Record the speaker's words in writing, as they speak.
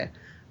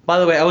By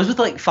the way, I was with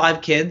like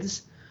 5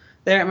 kids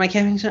there at my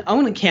camping center. I'm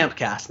going to camp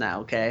cast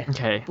now, okay?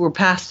 Okay. We're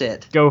past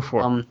it. Go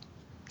for it.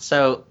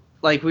 So,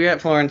 like, we were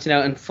at Florence,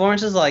 and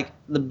Florence is, like,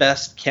 the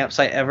best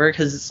campsite ever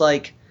because it's,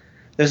 like,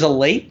 there's a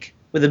lake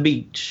with a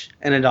beach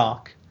and a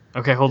dock.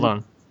 Okay, hold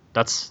on.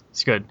 It's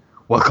good.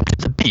 Welcome to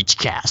the beach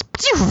cast.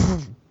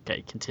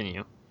 Okay,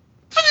 continue.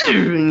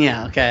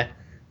 Yeah, okay.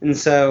 And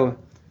so,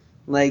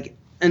 like,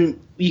 and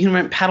you can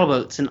rent paddle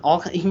boats and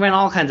you can rent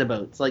all kinds of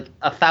boats. Like,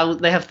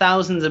 they have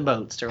thousands of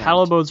boats to rent.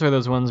 Paddle boats are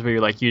those ones where you,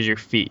 like, use your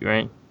feet,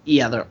 right?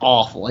 Yeah, they're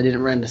awful. I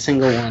didn't rent a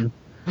single one.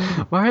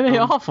 Why are they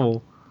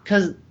awful?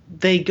 Because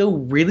they go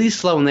really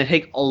slow and they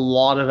take a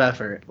lot of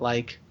effort.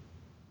 Like,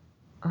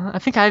 I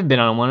think I've been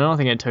on one. I don't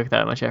think it took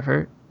that much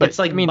effort. But it's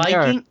like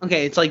biking.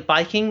 Okay, it's like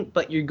biking,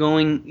 but you're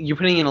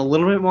putting in a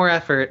little bit more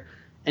effort,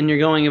 and you're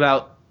going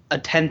about a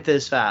tenth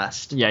as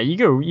fast. Yeah, you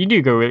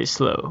do go really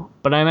slow.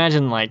 But I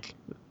imagine, like,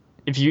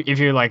 if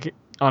you're like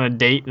on a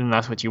date, then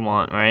that's what you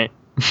want, right?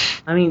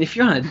 I mean, if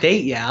you're on a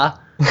date, yeah,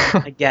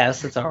 I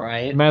guess it's all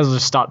right. You might as well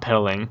just stop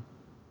pedaling.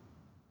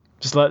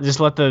 Just let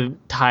the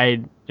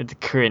tide, the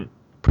current,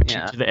 put you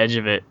to the edge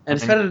of it. And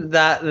it's better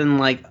that than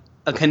like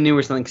a canoe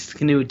or something. 'Cause the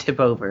canoe would tip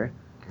over.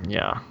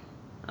 Yeah.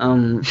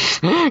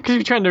 Because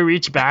you're trying to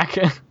reach back.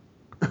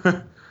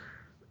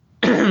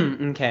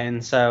 Okay,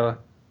 and so,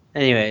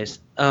 anyways,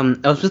 I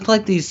was with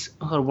like these.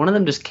 Oh, one of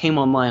them just came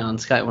online on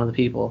Skype. One of the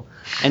people.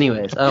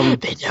 Anyways,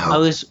 They know.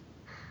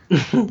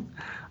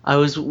 I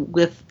was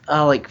with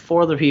like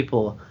 4 other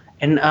people,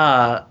 and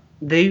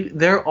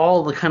they're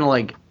all the kind of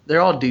like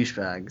they're all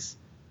douchebags,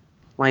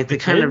 like the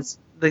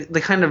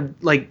kind of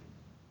like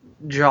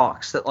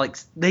jocks that like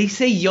they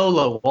say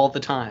YOLO all the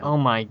time. Oh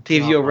my god. To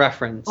give you a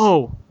reference.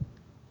 Oh.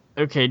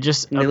 Okay, And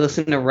they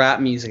listen to rap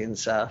music and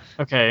stuff.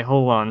 Okay,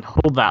 hold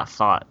that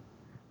thought.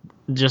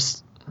 I'm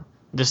just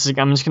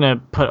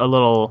gonna put a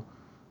little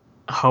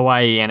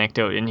Hawaii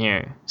anecdote in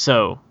here.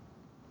 So,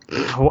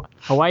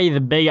 Hawaii, the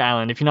Big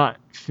Island. If you're not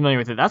familiar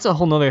with it, that's a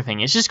whole nother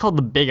thing. It's just called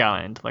the Big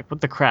Island. Like,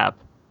 what the crap?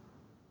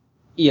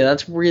 Yeah,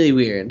 that's really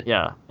weird.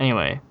 Yeah.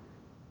 Anyway,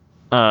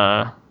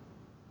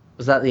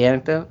 Was that the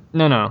anecdote?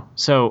 no.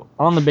 So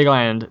on the Big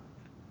Island,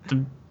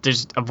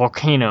 there's a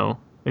volcano.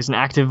 There's an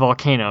active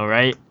volcano,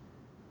 right?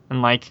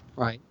 And like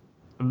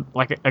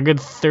a good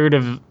third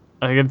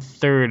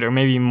or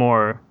maybe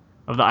more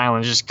of the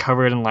island is just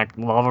covered in like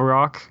lava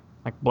rock,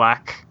 like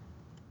black,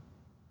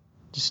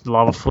 just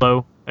lava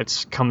flow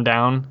that's come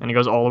down and it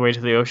goes all the way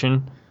to the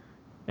ocean.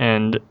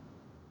 And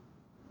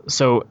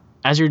so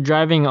as you're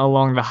driving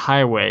along the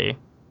highway,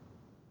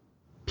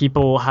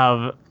 people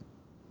have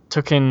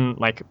taken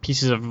like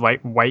pieces of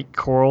white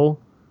coral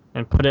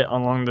and put it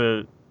along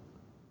the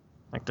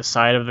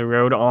side of the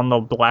road on the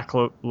black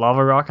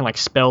lava rock and like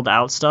spelled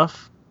out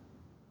stuff.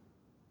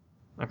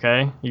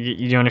 Okay,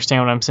 you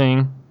understand what I'm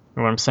saying?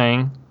 Or what I'm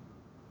saying?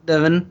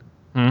 Devin,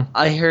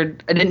 I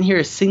didn't hear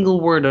a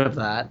single word of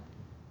that.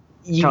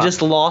 You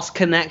just lost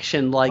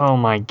connection. Like, oh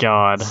my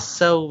god,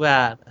 so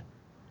bad.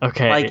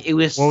 Okay, like it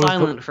was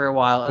silent for a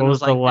while. And what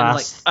was the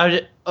last?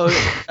 What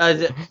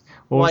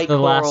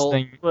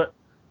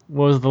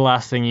was the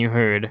last thing you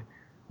heard?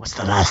 What's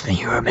the last thing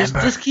you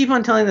remember? Just keep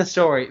on telling the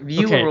story.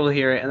 Viewer will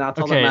hear it, and that's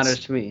all that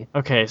matters to me.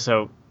 Okay,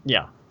 so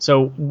yeah,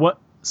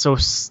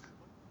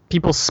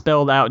 people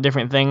spelled out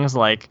different things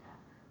like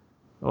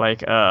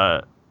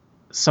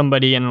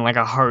somebody and like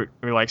a heart,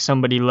 or like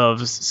somebody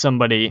loves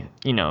somebody,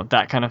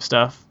 that kind of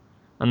stuff.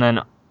 And then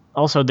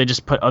also they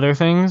just put other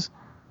things.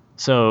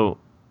 So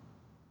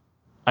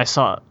I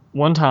saw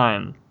one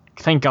time,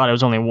 thank God it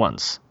was only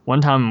once.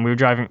 One time we were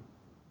driving.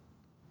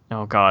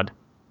 Oh God,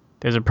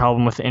 there's a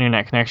problem with the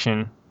internet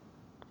connection.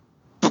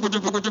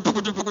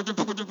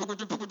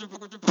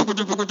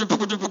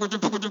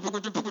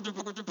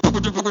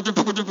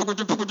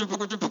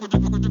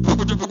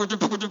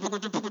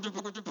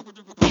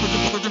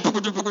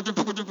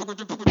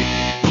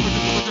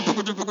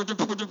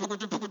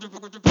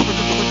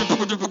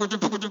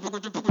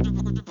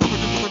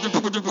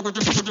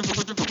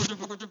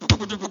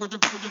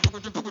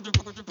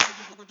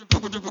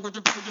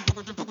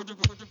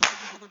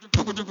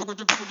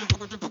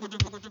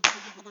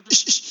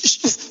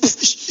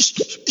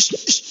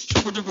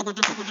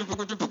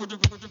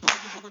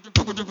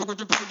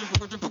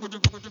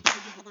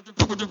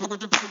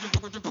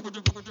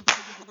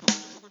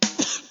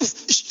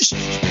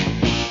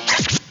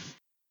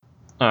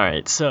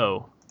 Alright,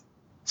 so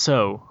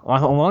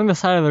along the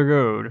side of the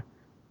road,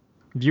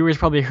 viewers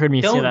probably heard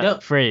me say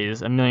that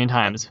phrase a million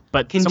times,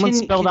 but someone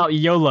spelled out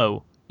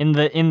YOLO in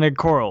the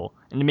coral,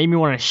 and it made me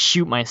want to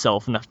shoot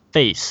myself in the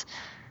face,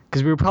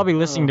 because we were probably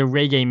listening to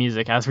reggae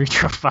music as we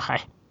drove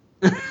by.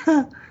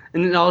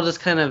 And it all just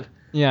kind of...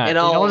 Yeah, it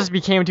all just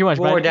became too much.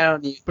 But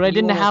I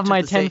didn't have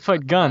my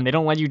 10-foot gun. They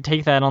don't let you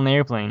take that on the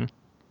airplane.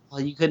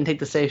 Well, you couldn't take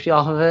the safety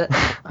off of it?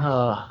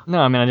 No,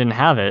 I mean, I didn't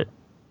have it.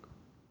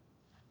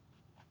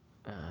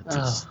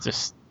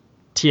 Just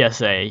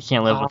TSA. You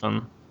can't live with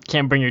them.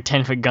 Can't bring your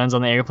 10-foot guns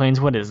on the airplanes.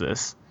 What is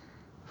this?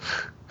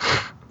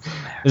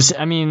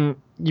 I mean,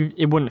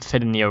 it wouldn't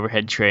fit in the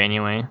overhead tray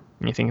anyway,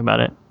 when you think about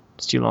it.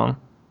 It's too long.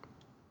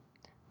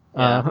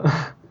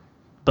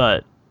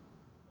 But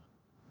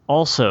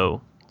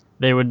also,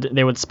 they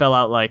would spell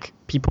out like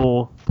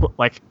people,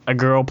 like a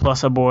girl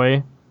plus a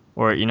boy,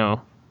 or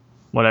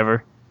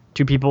whatever,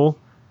 two people.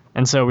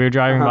 And so we were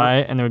driving by,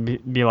 and there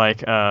would be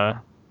like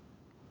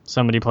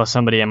somebody plus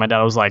somebody, and my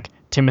dad was like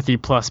Timothy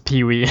plus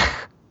Pee Wee.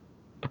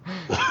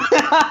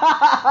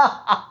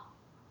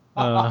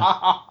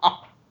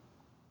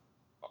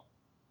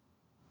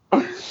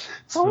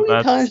 How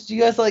many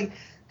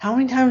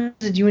times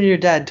did you and your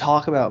dad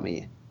talk about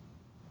me?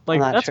 Like,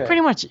 that's trip?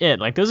 Pretty much it.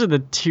 Like, those are the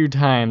 2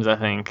 times, I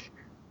think.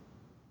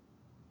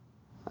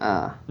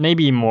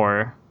 Maybe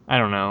more. I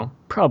don't know.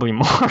 Probably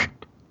more.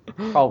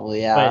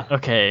 Probably, yeah. But,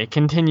 okay,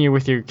 continue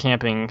with your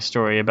camping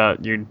story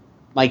about your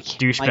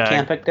douchebag. My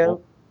camp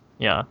anecdote?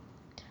 Yeah.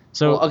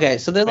 So,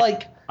 so they're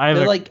like...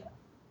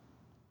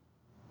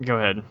 Go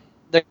ahead.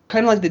 They're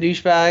kind of like the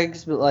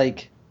douchebags, but,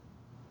 like,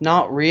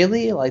 not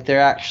really. Like,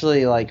 they're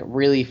actually, like,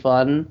 really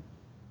fun.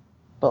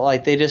 But,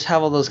 like, they just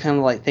have all those kind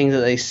of, like, things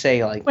that they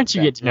say, like... Once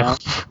you get to know...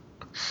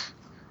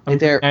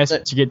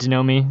 Once you get to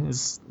know me,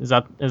 is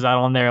that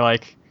on their,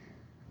 like,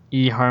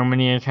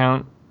 eHarmony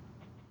account?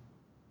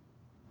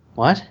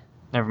 What?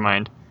 Never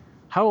mind.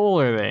 How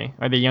old are they?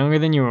 Are they younger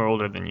than you or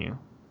older than you?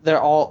 They're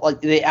all,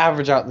 like, they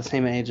average out the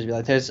same age.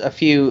 Like, there's a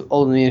few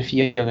older than me and a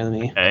few younger than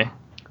me. Okay.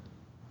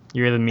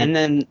 You're the me. And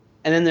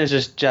then there's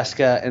just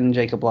Jessica and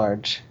Jacob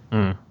Large.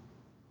 Yeah.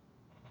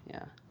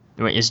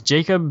 Wait, is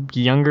Jacob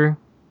younger?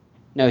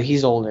 No,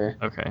 he's older.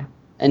 Okay.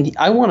 And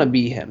I want to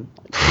be him.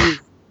 Like,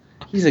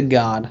 he's a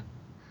god.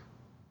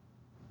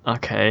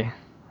 Okay.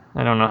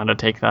 I don't know how to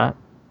take that,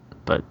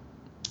 but...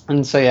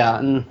 And so, yeah,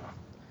 and...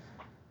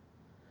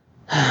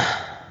 a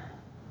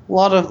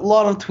lot of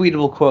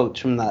tweetable quotes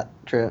from that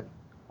trip.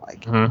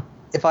 Like,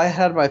 if I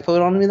had my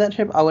phone on me that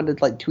trip, I would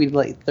have, like, tweeted,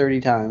 like,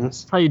 30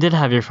 times. Oh, you did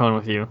have your phone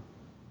with you.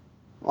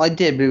 Well, I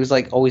did, but it was,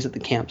 like, always at the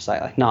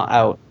campsite, like, not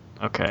out.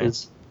 Okay.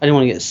 Because I didn't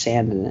want to get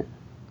sand in it.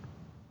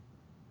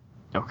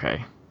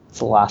 Okay. It's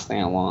the last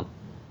thing I want.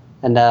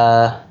 And,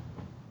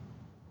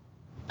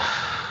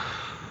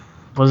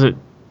 Was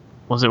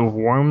it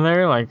warm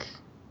there? Like...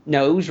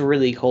 No, it was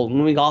really cold.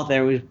 When we got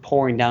there, it was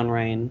pouring down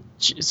rain.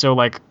 So,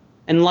 like...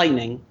 And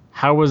lightning.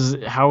 How was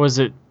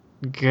it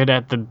good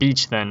at the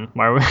beach then?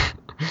 Why?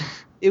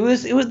 It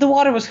was the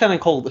water was kind of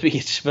cold at the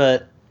beach,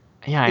 but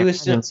yeah, it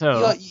was just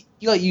so.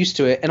 You got used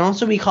to it, and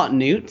also we caught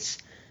newts.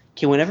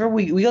 Okay, whenever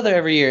we go there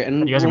every year,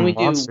 and you guys when are we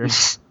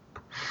monsters.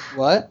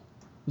 What?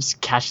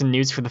 Just catching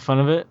newts for the fun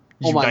of it?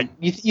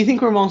 You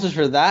think we're monsters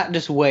for that?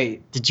 Just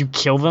wait. Did you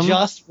kill them?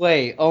 Just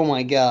wait. Oh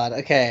my god.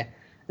 Okay.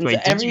 And wait,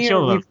 so did you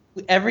kill them?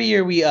 Every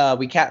year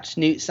we catch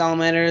newt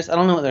salamanders. I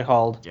don't know what they're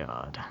called.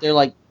 God. They're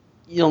like,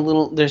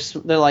 little.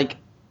 They're like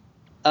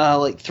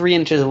 3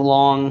 inches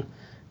long,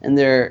 and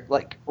they're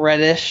like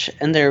reddish,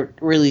 and they're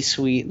really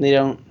sweet.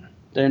 They're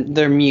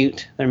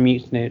mute. They're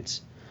mute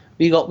newts.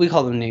 We call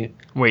them newt.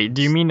 Wait,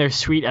 do you mean they're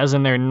sweet as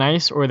in they're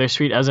nice, or they're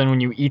sweet as in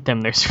when you eat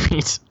them they're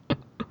sweet?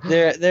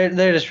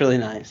 They're just really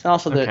nice. And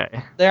also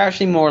they're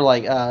actually more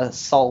like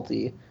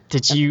salty.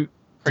 Did you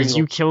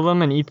kill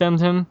them and eat them,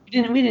 Tim?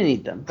 We didn't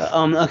eat them. But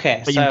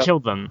okay. But you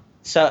killed them.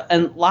 So,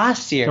 and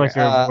last year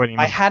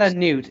I had a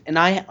newt, and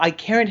I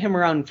carried him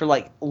around for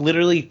like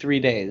literally 3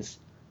 days.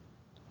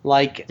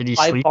 Like, did he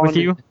sleep with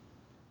you?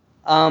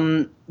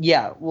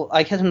 Yeah. Well,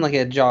 I kept him in like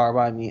a jar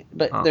by me,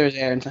 but there was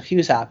air, and so he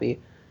was happy.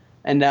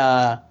 And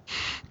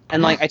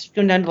like I took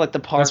him down to like the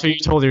park. That's what you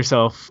told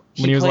yourself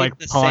when he was like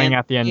pawing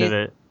at the end of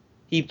it.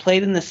 He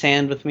played in the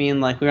sand with me,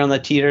 and like we were on the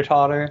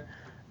teeter-totter,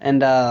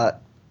 and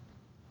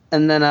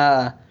then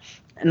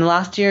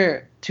last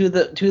year two of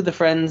the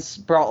friends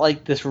brought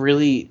like this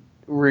really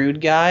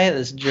rude guy,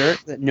 this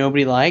jerk that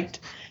nobody liked,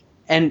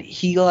 and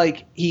he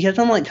kept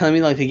on like telling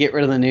me like to get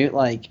rid of the newt,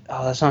 like,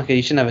 oh, that's not good,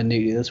 you shouldn't have a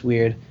newt, that's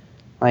weird.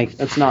 Like,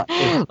 that's not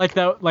like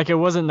that. Like, it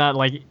wasn't that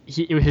like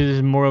he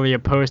was morally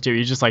opposed to it.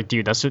 He's just like,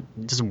 dude, that's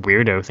just a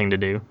weirdo thing to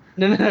do.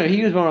 No,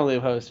 he was morally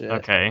opposed to it.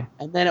 Okay.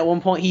 And then at one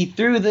point he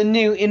threw the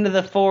newt into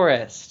the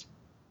forest.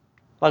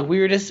 Like, we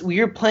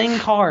were playing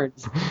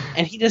cards,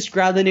 and he just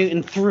grabbed the newt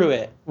and threw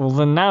it. Well,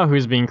 then now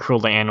who's being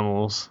cruel to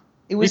animals?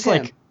 It was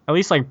him. At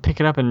least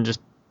pick it up and just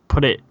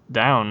put it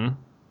down,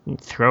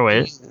 and throw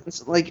it.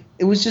 It's like,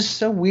 it was just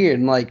so weird,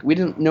 and like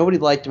nobody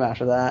liked him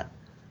after that,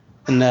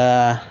 and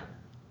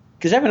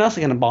because everyone else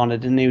kind of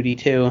bonded to Nudie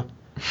too.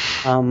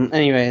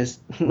 Anyways,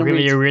 look at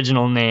the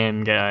original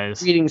name,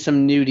 guys. Reading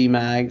some nudie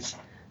mags,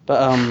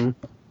 but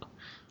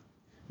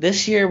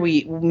this year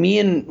me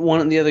and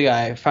one the other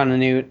guy found a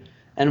newt,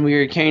 and we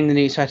were carrying the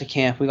newts back to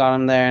camp. We got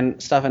him there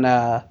and stuff, and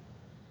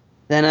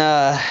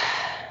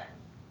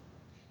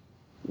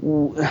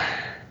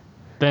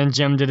then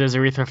Jim did his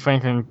Aretha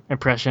Franklin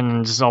impression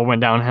and just all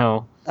went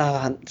downhill.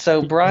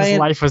 So Brian, his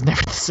life was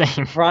never the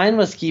same. Brian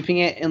was keeping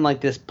it in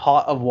like this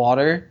pot of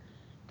water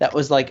that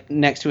was like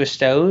next to a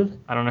stove.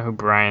 I don't know who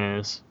Brian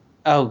is.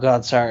 Oh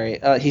God, sorry.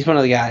 He's one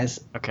of the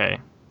guys. Okay.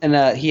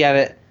 And he had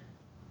it.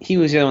 He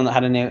was the other one that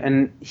had a newt,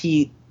 and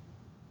he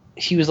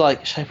was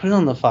like, "Should I put it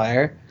on the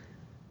fire?"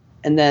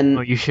 and then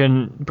Oh, you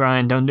shouldn't,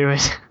 Brian. Don't do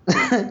it.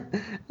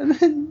 and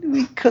then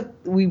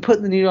we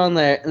put the newt on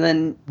there, and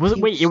then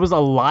Wait, it was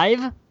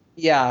alive?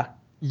 Yeah.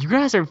 You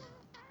guys are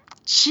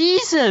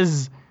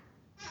Jesus.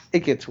 It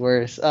gets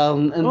worse.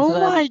 And Oh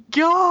my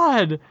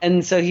God.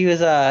 And so he was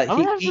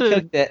he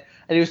cooked it,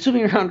 and he was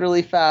swimming around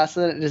really fast,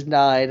 and then it just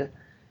died.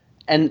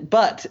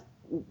 But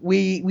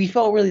we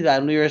felt really bad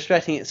when we were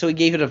expecting it, so we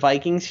gave it a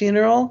Vikings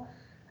funeral.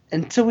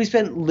 And so we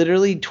spent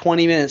literally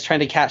 20 minutes trying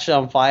to catch it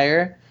on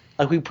fire.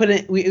 Like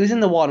it was in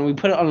the water, and we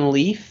put it on a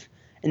leaf,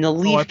 and the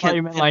leaf kept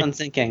on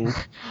sinking.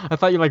 I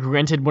thought you like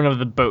rented one of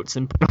the boats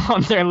and put it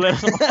on there and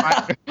lit it on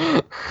fire.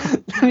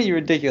 That'd be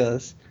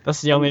ridiculous.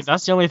 That's the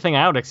only thing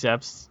I would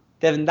accept.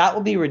 Devin, that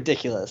would be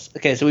ridiculous.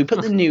 Okay, so we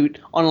put the newt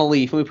on a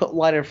leaf, and we put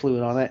lighter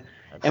fluid on it,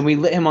 and we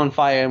lit him on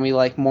fire, and we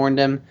like mourned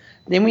him.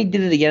 Then we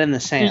did it again in the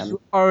sand.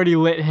 You already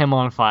lit him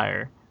on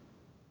fire.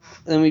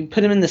 Then we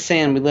put him in the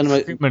sand. We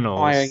lit him on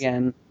fire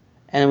again,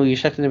 and we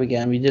shifted him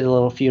again. We did a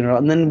little funeral,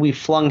 and then we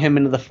flung him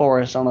into the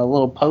forest on a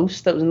little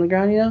post that was in the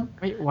ground. You know?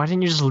 Wait, why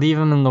didn't you just leave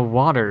him in the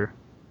water?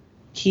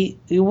 He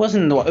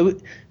wasn't in the water.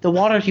 The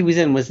water he was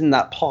in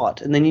that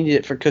pot, and they needed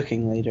it for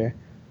cooking later.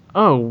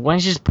 Oh, why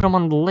didn't you just put him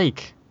on the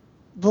lake?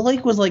 The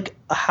lake was like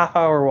a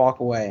half-hour walk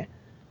away.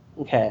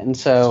 Okay, and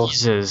so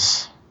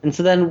Jesus. And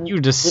so then you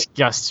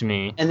disgust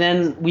me. And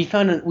then we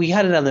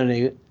had another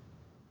newt,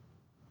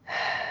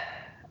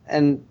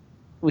 and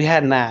we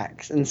had an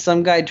axe, and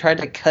some guy tried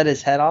to cut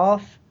his head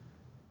off.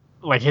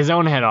 Like his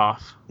own head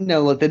off?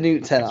 No, like the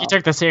newt's head off. He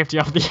took the safety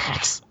off the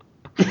axe.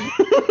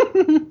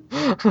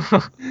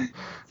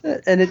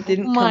 And it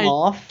didn't come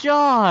off. My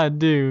God,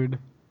 dude.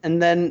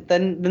 And then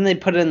they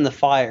put it in the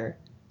fire,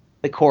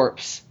 the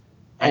corpse,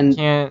 and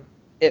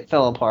it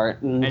fell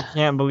apart. And I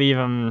can't believe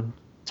I'm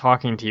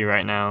talking to you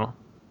right now.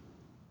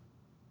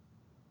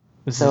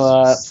 Let's have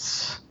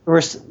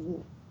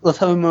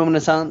a moment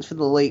of silence for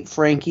the late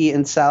Frankie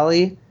and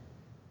Sally.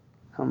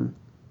 And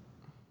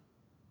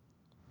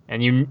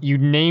you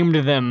named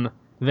them,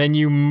 then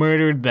you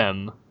murdered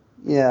them.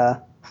 Yeah.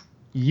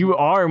 You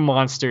are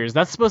monsters.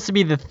 That's supposed to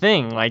be the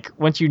thing. Like,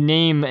 once you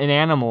name an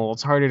animal,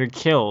 it's harder to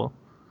kill.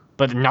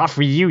 But not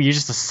for you. You're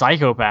just a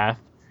psychopath.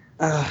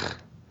 Ugh.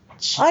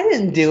 I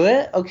didn't do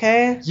it,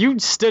 okay? You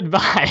stood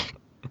by.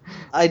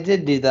 I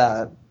did do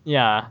that.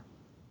 Yeah.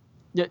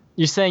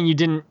 You're saying you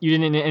didn't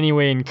in any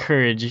way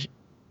encourage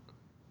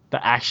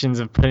the actions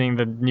of putting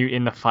the newt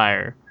in the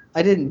fire.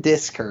 I didn't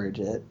discourage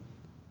it.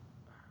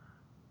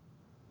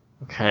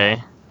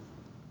 Okay.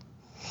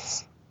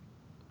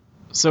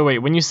 So wait,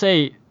 when you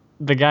say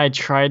the guy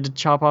tried to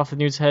chop off the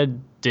newt's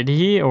head, did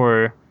he,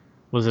 or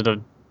was it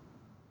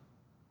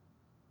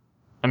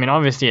I mean,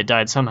 obviously it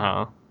died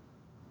somehow.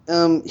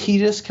 He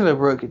just kind of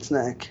broke its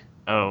neck.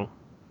 Oh.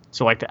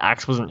 So like the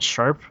axe wasn't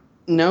sharp?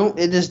 No,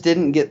 it just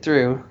didn't get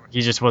through.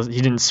 He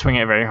didn't swing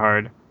it very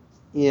hard.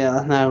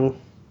 Yeah, no.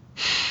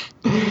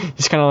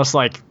 He's kind of just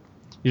like,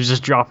 he was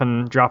just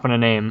dropping a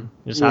name.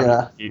 Just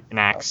having an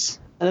axe.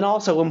 And then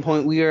also at one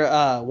point we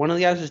were, one of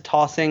the guys was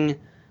tossing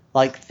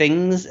like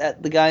things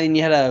at the guy, and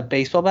he had a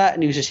baseball bat,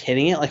 and he was just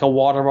hitting it like a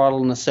water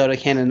bottle and a soda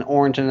can and an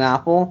orange and an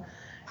apple.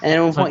 And at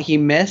one point he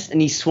missed,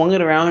 and he swung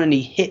it around, and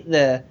he hit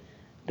the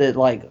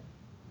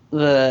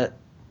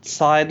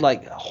side,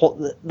 like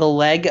the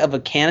leg of a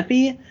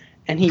canopy,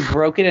 and he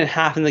broke it in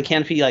half, and the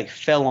canopy like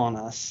fell on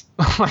us.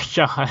 Oh my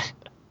God.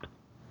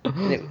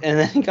 And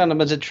then he got in a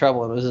bunch of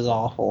trouble. It was just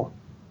awful.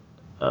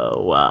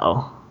 Oh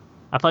like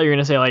I thought you were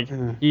gonna say like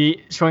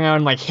he swung out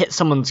and like hit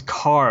someone's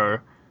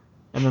car,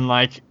 and then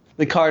like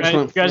the car just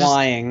went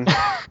flying.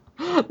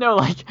 No,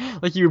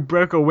 like you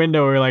broke a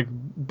window or like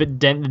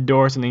dent the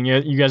door or something.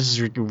 You guys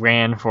just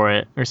ran for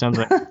it or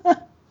something.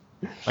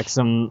 like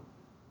some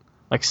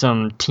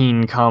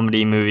teen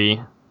comedy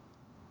movie.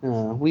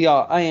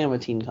 I am a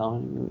teen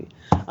comedy movie.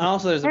 And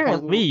also there's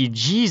apparently,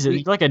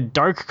 Jesus, like a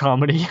dark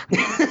comedy.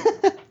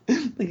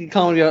 Like a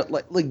comedy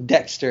like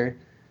Dexter,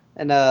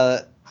 and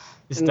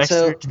is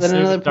Dexter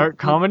considered a dark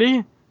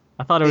comedy?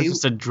 I thought it was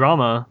just a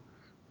drama.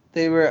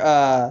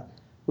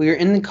 We were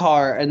in the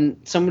car, and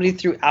somebody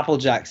threw Apple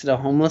Jacks at a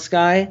homeless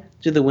guy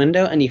through the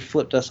window, and he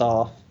flipped us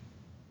off.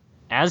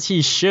 As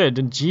he should.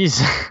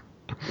 Jeez.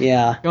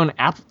 Yeah.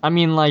 I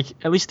mean, like,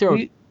 at least throw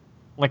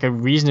like a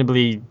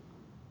reasonably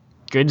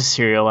good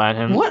cereal at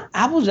him. What?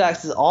 Apple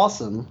Jacks is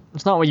awesome.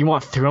 It's not what you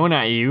want thrown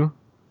at you.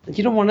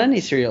 You don't want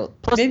any cereal.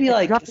 Plus, maybe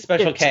like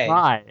Special K.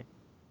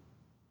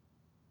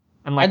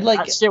 And like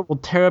that shit will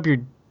tear up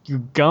your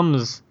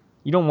gums.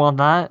 You don't want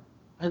that.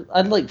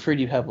 I'd like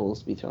Fruity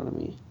Pebbles to be thrown at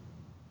me.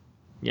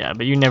 Yeah,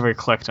 but you never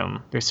collect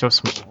them. They're so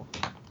small.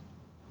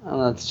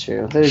 Oh, that's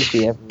true. They'd just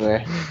be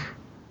everywhere.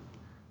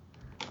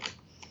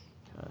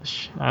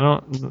 Gosh,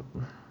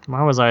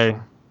 why was I?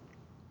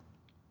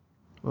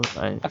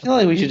 I feel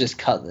like we should just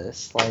cut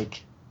this.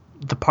 Like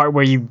the part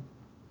where you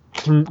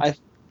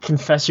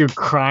confess your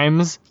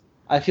crimes.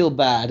 I feel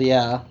bad.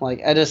 Yeah,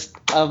 like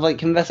I've like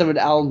confessed I'm an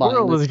alibi. The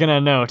world is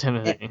gonna know,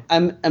 Timothy.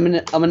 I'm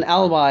an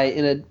alibi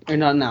or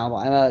not an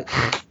alibi.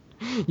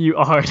 You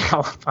are an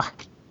alibi.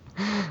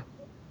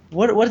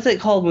 What is it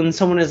called when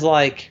someone is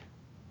like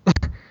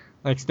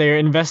Like they're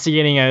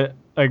investigating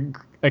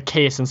a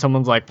case, and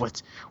someone's like,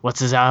 "What's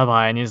his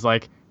alibi?" And he's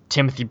like,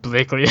 "Timothy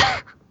Blakely."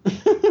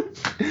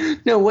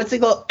 No, what's it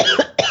called?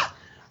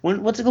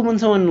 What's it called when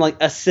someone like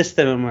assists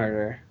in a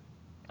murder?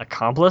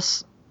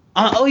 Accomplice?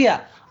 Oh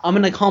yeah, I'm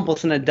an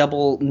accomplice in a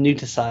double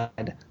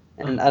Newtacide,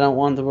 and I don't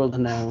want the world to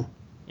know.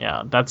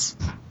 Yeah, that's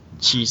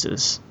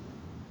Jesus.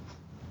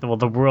 Well,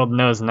 the world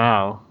knows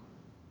now.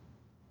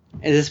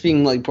 Is this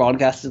being like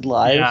broadcasted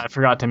live? Yeah, I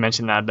forgot to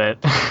mention that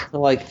bit. To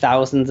like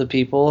thousands of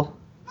people.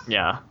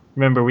 Yeah.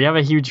 Remember, we have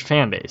a huge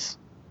fan base.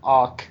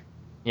 Awk.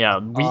 Yeah,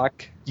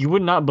 you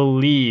would not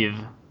believe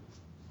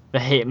the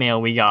hate mail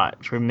we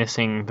got for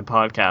missing the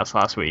podcast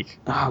last week.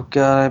 Oh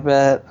god, I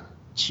bet.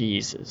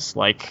 Jesus,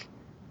 like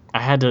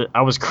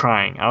I was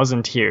crying. I was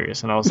in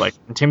tears, and I was like,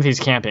 Timothy's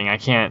camping. I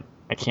can't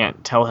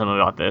tell him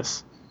about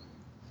this.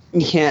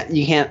 You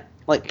can't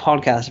like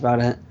podcast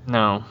about it.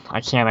 No, I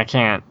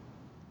can't.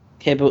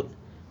 Okay, but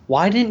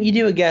why didn't you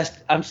do a guest?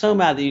 I'm so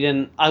mad that you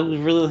didn't. I was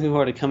really looking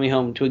forward to coming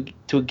home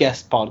to a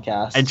guest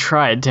podcast. I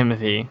tried,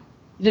 Timothy.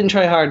 You didn't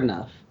try hard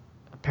enough.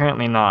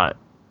 Apparently not.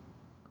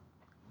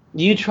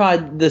 You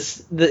tried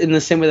this in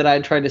the same way that I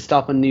tried to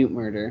stop a Newt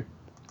murder.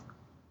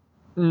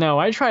 No,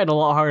 I tried a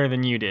lot harder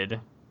than you did.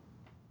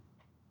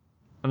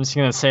 I'm just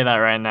gonna say that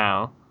right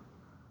now.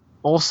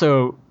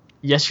 Also,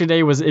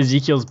 yesterday was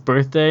Ezekiel's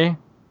birthday,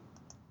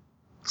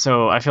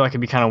 so I feel like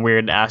it'd be kind of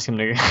weird to ask him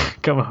to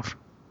come over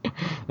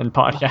and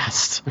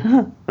podcast.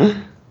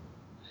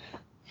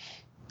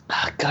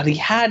 Oh, God, he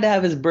had to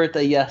have his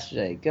birthday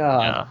yesterday.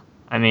 God. Yeah,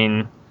 I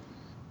mean,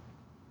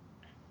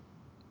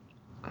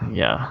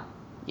 yeah.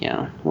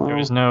 Yeah. Well, There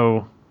was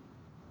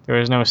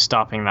no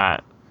stopping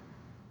that.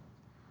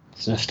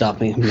 there's no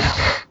stopping him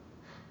now.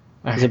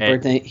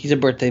 Okay. He's a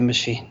birthday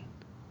machine.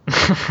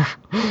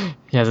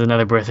 He has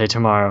another birthday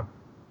tomorrow.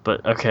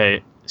 But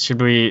okay,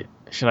 should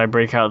I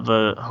break out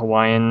the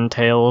Hawaiian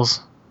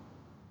tales?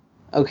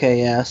 Okay,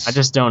 yes. I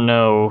just don't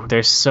know.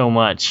 There's so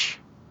much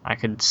I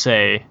could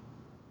say.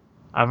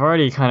 I've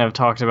already kind of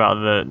talked about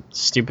the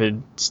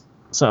stupid,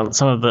 some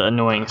of the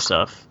annoying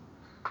stuff.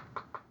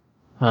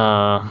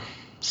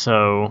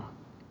 So,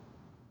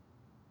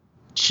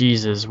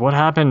 Jesus, what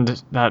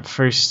happened that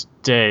first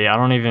day? I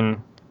don't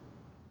even.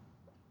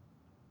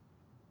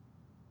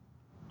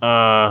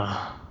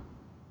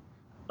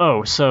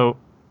 So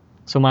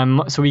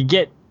we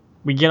get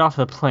off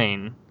the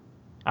plane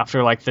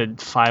after like the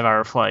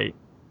 5-hour flight,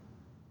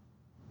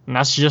 and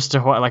that's just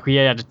like we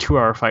had a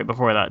 2-hour flight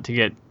before that to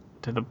get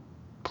to the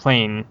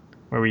plane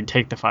where we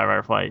take the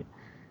 5-hour flight.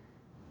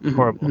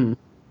 Horrible. Mm-hmm.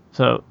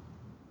 So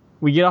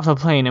we get off the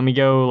plane and we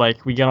get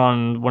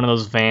on one of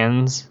those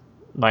vans,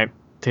 like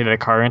to the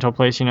car rental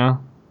place, you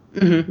know?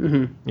 Mm-hmm,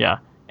 mm-hmm. Yeah.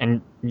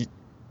 And do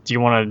you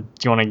want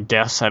to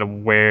guess at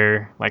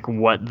where, like,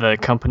 what the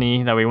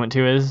company that we went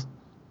to is?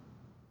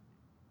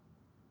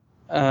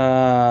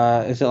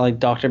 Is it like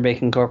Dr.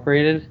 Bacon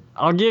Incorporated?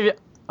 I'll give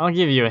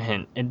you a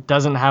hint. It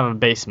doesn't have a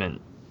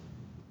basement.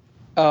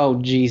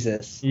 Oh,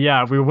 Jesus.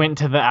 Yeah, we went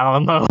to the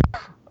Alamo.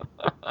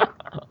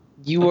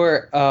 You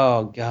were,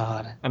 oh,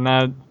 God. And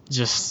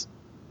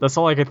that's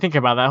all I could think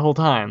about that whole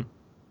time.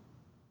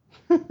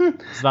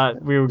 Is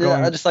that we were Did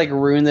going. that just like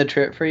ruin the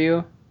trip for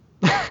you?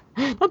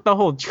 Not the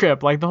whole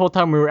trip, like the whole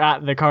time we were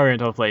at the car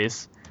rental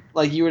place.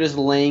 Like you were just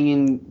laying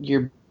in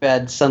your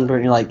bed sunburned,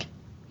 and you're like,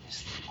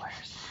 where's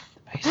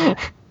the basement?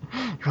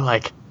 You're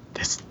like,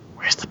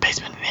 where's the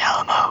basement in the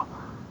Alamo?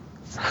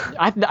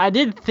 I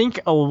did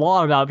think a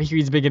lot about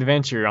Pee-wee's Big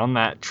Adventure on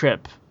that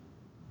trip.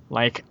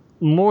 Like,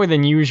 more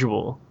than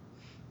usual.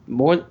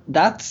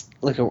 That's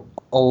like a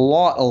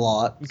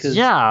lot. Because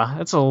yeah,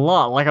 that's a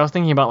lot. Like, I was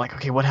thinking about, like,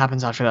 okay, what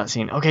happens after that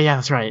scene? Okay, yeah,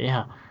 that's right,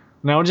 yeah.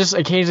 And I would just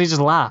occasionally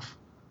just laugh.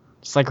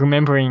 Just, like,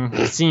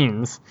 remembering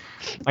scenes.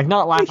 Like,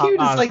 not laugh out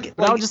loud,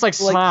 but I would just, like,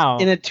 smile.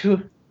 In a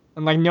tour.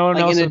 And, like, no one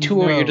else in a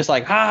tour, know. you're just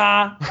like,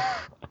 ha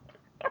ha.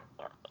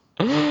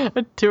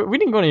 A tour? We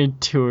didn't go on any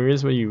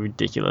tours. What are you,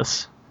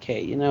 ridiculous?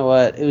 Okay, you know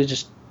what? It was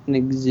just an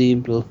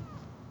example.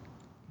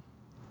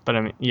 But,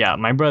 I mean, yeah,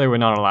 my brother would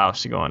not allow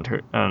us to go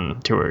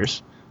on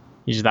tours.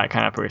 He's that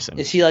kind of person.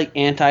 Is he, like,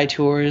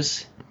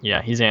 anti-tours?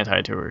 Yeah, he's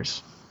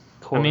anti-tours.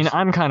 I mean,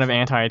 I'm kind of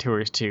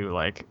anti-tours, too.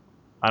 Like,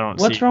 I don't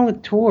see... What's wrong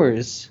with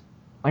tours?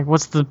 Like,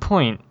 what's the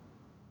point?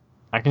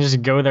 I can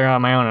just go there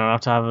on my own and I don't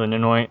have to have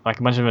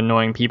a bunch of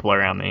annoying people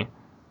around me.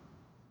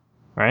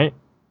 Right?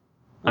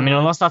 I mean,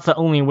 unless that's the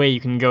only way you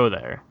can go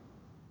there.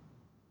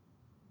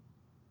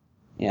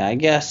 Yeah, I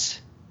guess.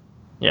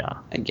 Yeah.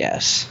 I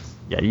guess.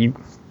 Yeah,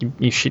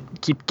 you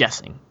should keep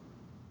guessing,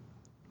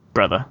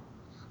 brother.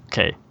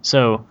 Okay,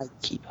 so... I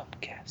keep up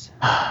guessing.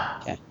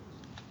 Okay.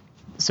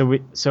 So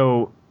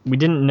we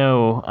didn't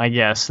know, I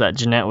guess, that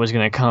Jeanette was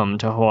going to come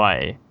to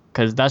Hawaii.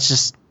 Because that's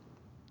just...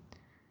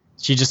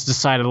 She just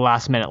decided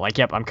last minute, like,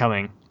 yep, I'm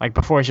coming. Like,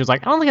 before she was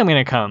like, I don't think I'm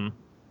going to come.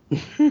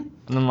 And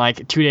then,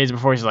 like, 2 days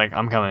before, she's like,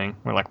 I'm coming.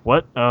 We're like,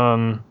 what?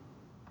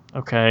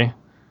 Okay.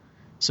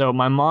 So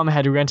my mom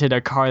had rented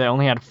a car that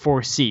only had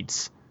 4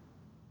 seats.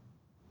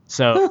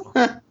 So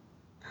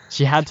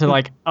she had to,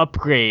 like,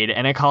 upgrade,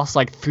 and it cost,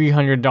 like,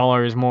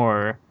 $300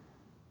 more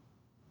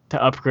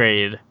to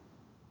upgrade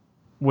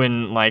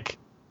when like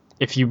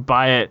if you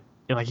buy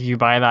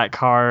that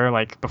car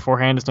like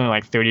beforehand, it's only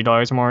like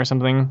 $30 more or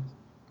something.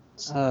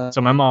 So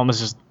my mom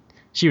was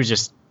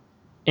just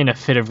in a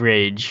fit of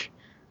rage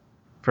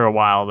for a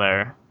while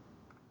there.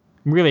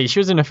 Really, she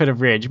was in a fit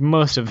of rage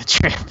most of the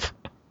trip.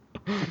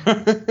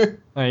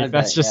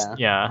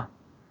 Yeah.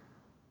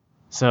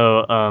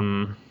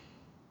 So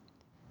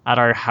at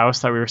our house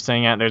that we were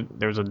staying at,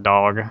 there was a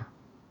dog.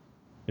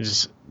 It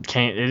just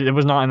came. It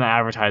was not in the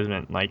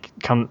advertisement.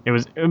 It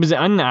was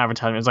in the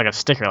advertisement. It was like a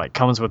sticker, like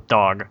comes with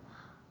dog.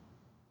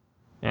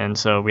 And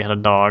so we had a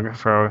dog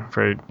for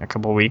a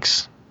couple of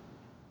weeks.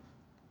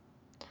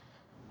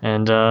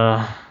 And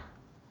I'm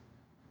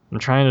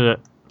trying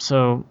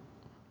to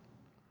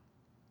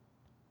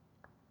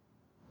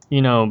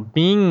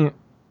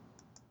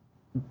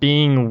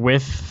being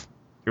with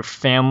your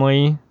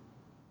family,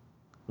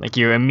 like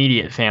your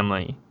immediate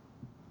family,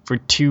 for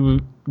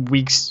 2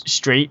 weeks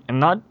straight, and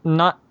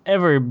not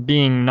ever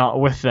being not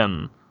with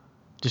them,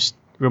 just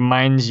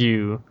reminds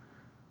you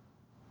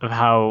of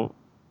how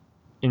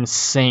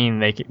insane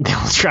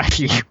they'll drive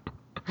you. Do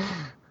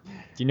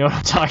you know what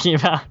I'm talking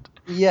about?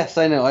 Yes,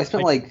 I know. I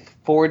spent like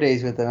 4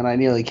 days with them, and I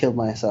nearly killed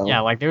myself.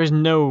 Yeah, like there's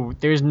no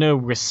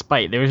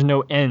respite. There was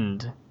no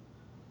end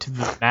to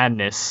the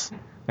madness.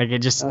 Like it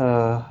just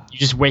you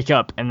just wake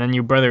up, and then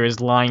your brother is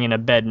lying in a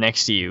bed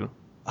next to you.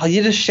 Oh,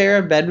 you just share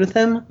a bed with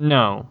him?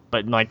 No,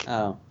 but like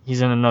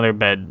he's in another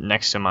bed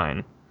next to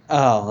mine.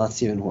 Oh,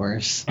 that's even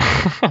worse.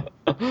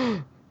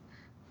 I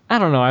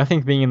don't know. I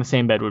think being in the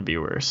same bed would be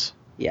worse.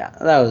 Yeah,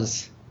 that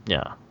was.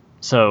 Yeah.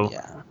 So.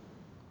 Yeah.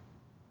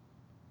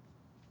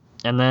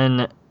 And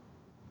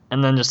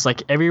then just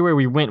like everywhere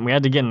we went, we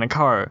had to get in the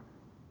car.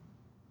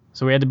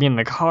 So we had to be in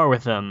the car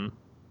with them,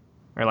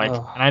 and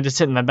I had to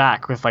sit in the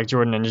back with like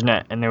Jordan and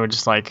Jeanette, and they were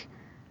just like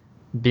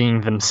being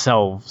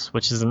themselves,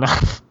 which is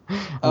enough.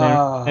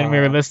 And we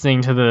were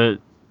listening to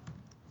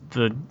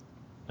the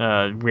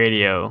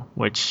radio,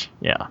 which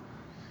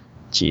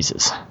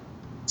Jesus,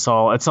 it's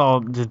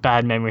all the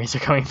bad memories are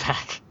coming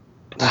back.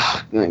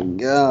 Oh my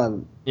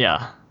God.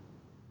 Yeah,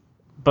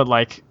 but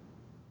like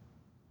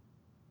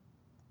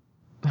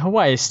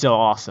Hawaii is still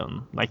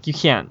awesome. Like you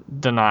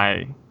can't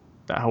deny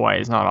that Hawaii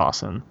is not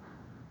awesome,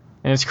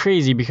 and it's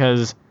crazy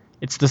because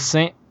it's the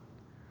same.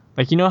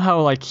 Like you know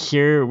how like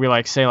here we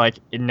like say like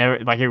it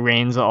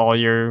rains all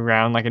year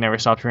round, like it never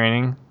stops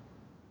raining.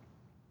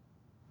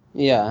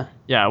 Yeah.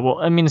 Yeah. Well,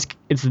 I mean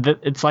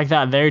it's like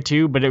that there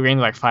too, but it rains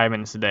like 5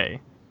 minutes a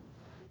day.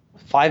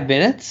 5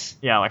 minutes?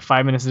 Yeah, like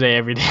 5 minutes a day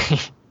every day,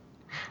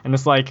 and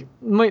it's like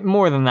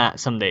more than that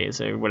some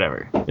days or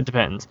whatever. It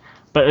depends,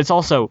 but it's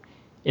also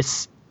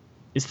it's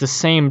the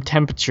same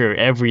temperature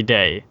every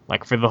day,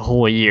 like for the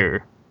whole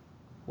year.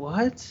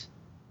 What?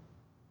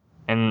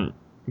 And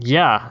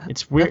yeah,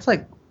 it's weird. That's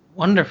like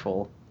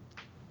wonderful.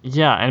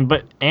 Yeah, and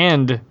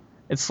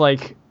it's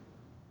like,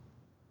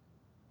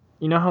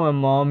 you know how my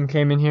mom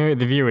came in here?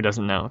 The viewer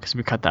doesn't know because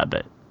we cut that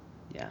bit.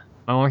 Yeah.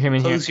 My mom came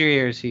in here. Close your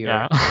ears here.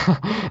 Yeah.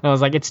 And I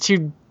was like, it's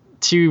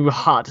too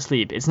hot to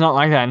sleep. It's not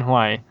like that in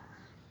Hawaii.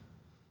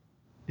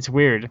 It's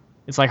weird.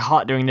 It's like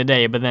hot during the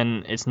day, but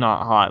then it's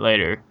not hot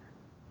later.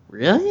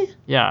 Really?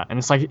 Yeah, and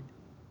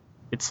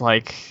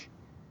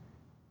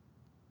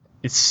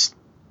it's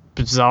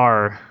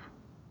bizarre.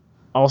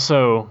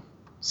 Also,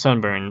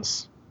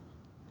 sunburns.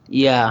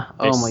 Yeah.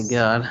 Oh my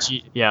God.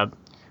 Yeah,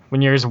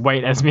 when you're as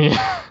white as me,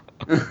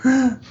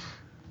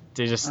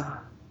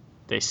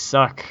 they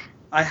suck.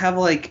 I have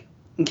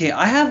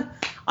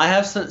I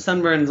have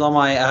sunburns on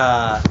my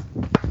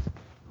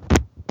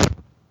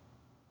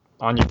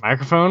On your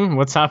microphone?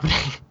 What's happening?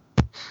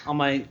 On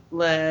my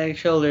legs,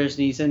 shoulders,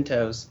 knees, and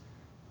toes.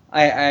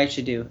 I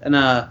actually do. And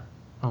oh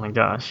my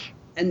gosh.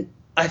 And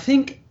I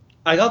think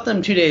I got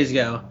them 2 days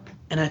ago,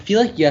 and I feel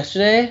like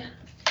yesterday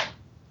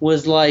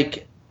was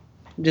like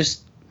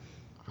just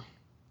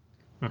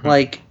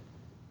like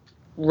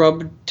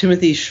rub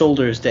Timothy's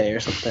shoulders day or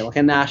something, like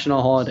a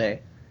national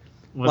holiday.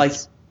 Like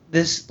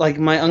this, like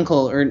my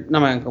uncle, or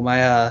not my uncle,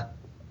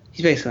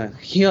 he's basically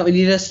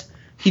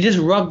he just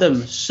rubbed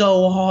them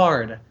so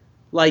hard,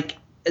 like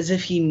as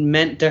if he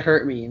meant to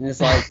hurt me, and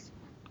it's like,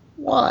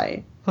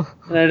 why?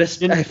 And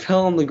I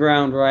fell on the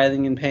ground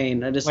writhing in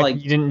pain. I just like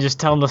you didn't just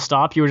tell him to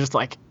stop. You were just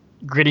like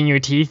gritting your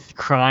teeth,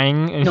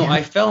 crying. No,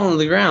 I fell on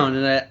the ground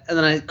and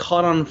then I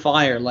caught on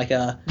fire like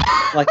a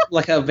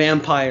like a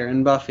vampire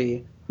in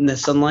Buffy in the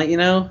sunlight, you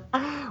know?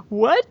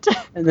 What?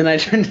 And then I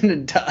turned into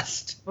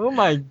dust. Oh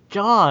my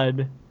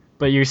God!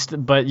 But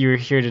you're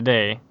here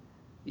today.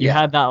 You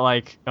had that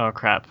like oh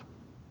crap.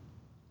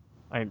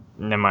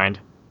 Never mind.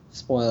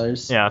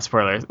 Spoilers. Yeah,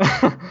 spoilers.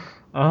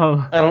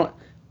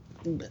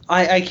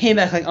 I came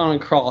back like on a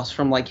cross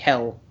from like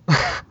hell.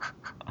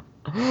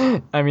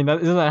 I mean,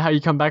 isn't that how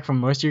you come back from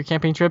most of your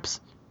camping trips?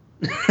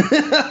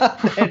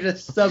 They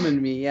just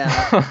summoned me,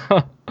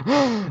 yeah.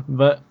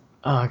 But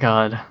oh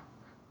God,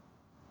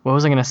 what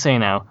was I gonna say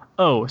now?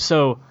 Oh,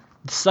 so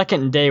the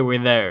second day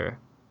we're there,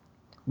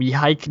 we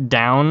hike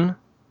down,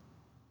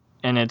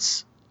 and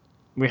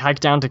we hike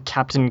down to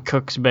Captain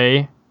Cook's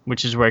Bay,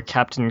 which is where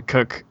Captain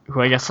Cook,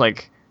 who I guess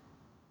like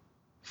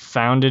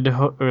founded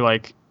or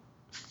like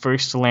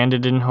first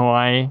landed in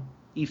Hawaii.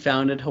 He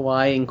founded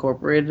Hawaii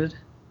Incorporated.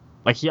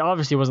 Like he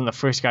obviously wasn't the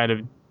first guy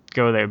to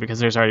go there because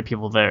there's already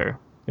people there.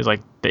 There's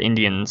like the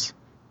Indians,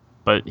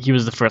 but he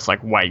was the first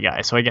like white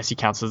guy, so I guess he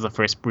counts as the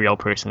first real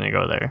person to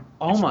go there.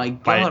 Oh my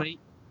god!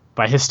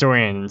 By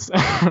historians.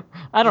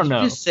 I don't know.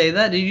 Did you just say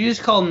that? Did you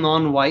just call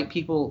non-white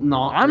people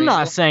not? I'm real?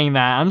 not saying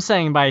that. I'm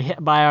saying by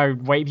our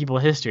white people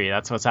history,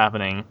 that's what's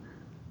happening.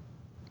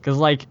 Cause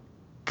like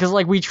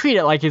we treat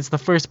it like it's the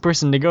first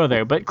person to go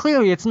there, but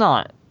clearly it's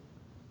not.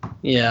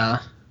 Yeah,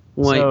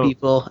 white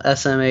people,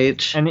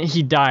 SMH. And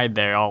he died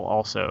there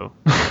also.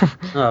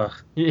 Oh.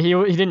 He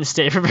didn't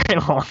stay for very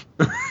long.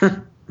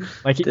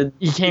 Like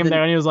he came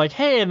there and he was like,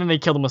 hey, and then they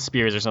killed him with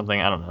spears or something.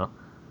 I don't know.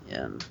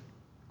 Yeah.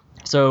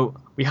 So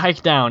we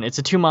hike down. It's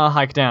a 2-mile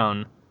hike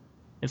down.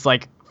 It's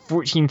like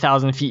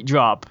 14,000 feet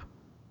drop.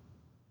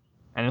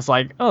 And it's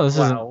like, oh, this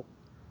isn't.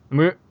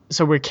 We're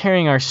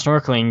carrying our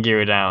snorkeling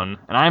gear down,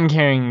 and I'm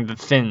carrying the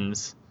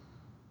fins,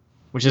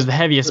 which is the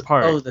heaviest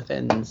part. Oh, the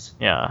fins.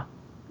 Yeah.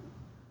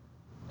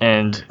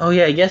 And. Oh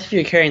yeah, I guess if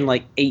you're carrying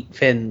like 8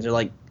 fins or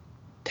like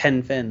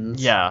 10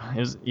 fins. Yeah,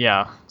 it's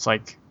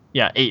like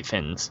 8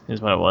 fins is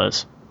what it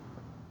was.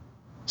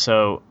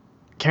 So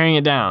carrying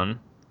it down.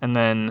 And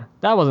then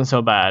that wasn't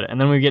so bad. And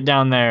then we get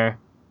down there,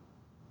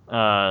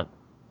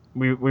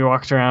 we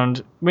walked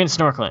around. We went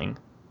snorkeling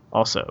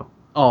also.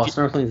 Oh,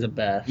 snorkeling's the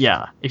best.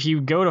 Yeah. If you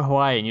go to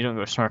Hawaii and you don't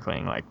go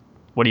snorkeling, like,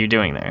 what are you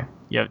doing there?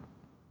 There's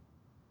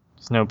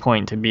no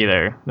point to be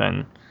there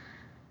then.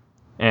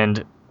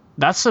 And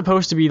that's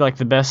supposed to be like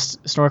the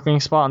best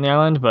snorkeling spot on the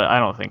island, but I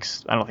don't think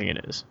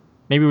it is.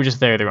 Maybe we're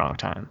just there the wrong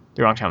time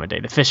of day.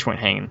 The fish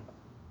weren't hanging.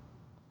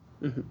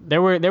 Mm-hmm.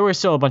 There were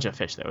still a bunch of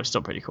fish there. It was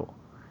still pretty cool.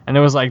 And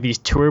there was like these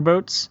tour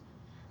boats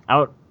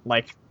out,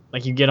 like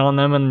you get on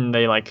them and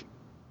they go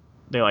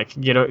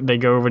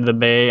over to the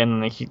bay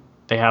and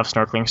they have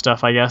snorkeling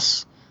stuff, I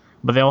guess.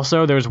 But there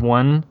was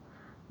one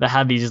that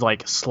had these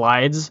like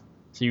slides,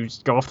 so you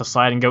just go off the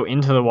slide and go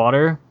into the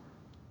water.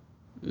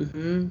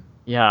 Mhm.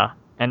 Yeah,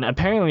 and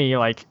apparently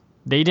like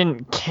they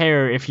didn't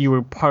care if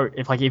you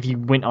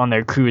went on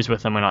their cruise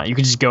with them or not. You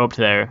could just go up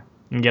to there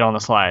and get on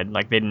the slide,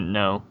 like they didn't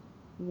know.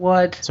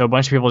 What? So a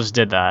bunch of people just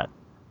did that.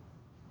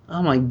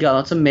 Oh my god,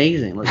 that's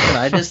amazing. Like, could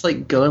I just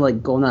go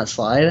on that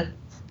slide?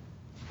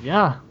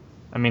 Yeah.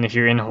 I mean, if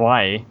you're in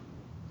Hawaii.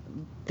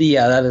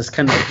 Yeah, that is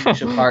kind of a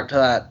huge part to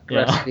that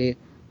recipe.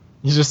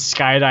 You just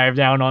skydive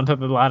down onto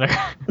the ladder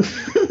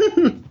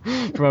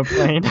from a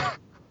plane.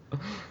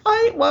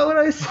 Why would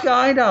I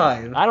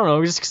skydive? I don't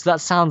know, just because that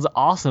sounds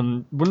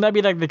awesome. Wouldn't that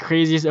be like the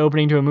craziest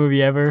opening to a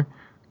movie ever?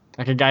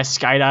 Like a guy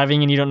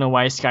skydiving and you don't know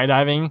why he's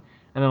skydiving,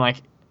 and then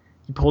like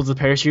he pulls the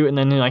parachute and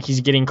then like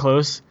he's getting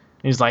close.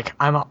 And he's like,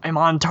 I'm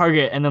on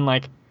target, and then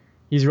like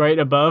he's right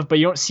above, but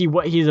you don't see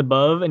what he's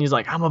above, and he's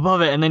like, I'm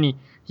above it, and then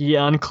he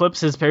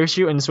unclips his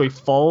parachute, and so he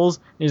falls,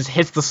 and just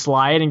hits the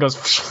slide and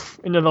goes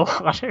into the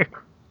water.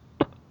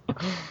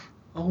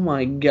 Oh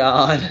my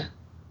god.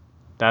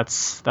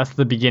 That's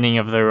the beginning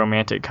of the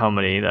romantic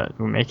comedy that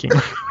we're making.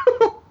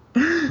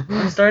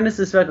 I'm starting to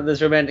suspect that this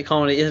romantic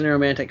comedy isn't a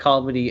romantic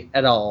comedy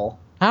at all.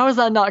 How is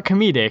that not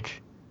comedic?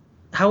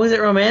 How is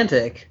it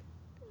romantic?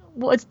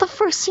 Well, it's the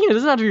first scene. It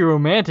doesn't have to be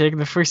romantic.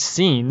 The first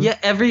scene. Yeah,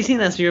 every scene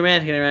has to be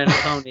romantic in a romantic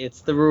comedy.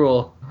 It's the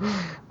rule.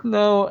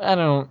 No, I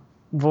don't.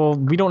 Well,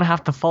 we don't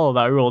have to follow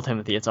that rule,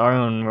 Timothy. It's our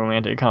own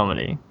romantic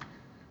comedy.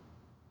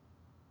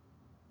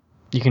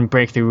 You can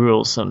break the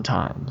rules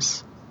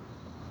sometimes.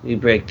 We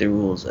break the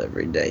rules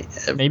every day.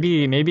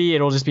 Maybe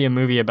it'll just be a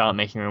movie about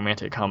making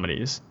romantic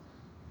comedies.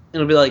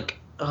 It'll be like,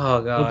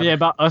 oh god. It'll be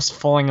about us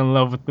falling in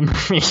love with the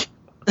movie.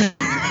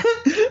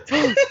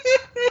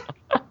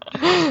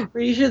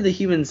 Pretty sure the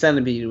Human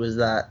Centipede was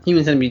that.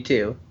 Human Centipede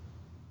 2.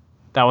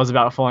 That was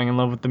about falling in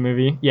love with the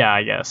movie? Yeah,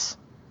 I guess.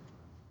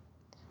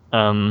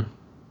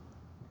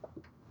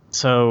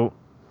 So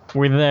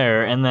we're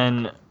there, and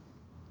then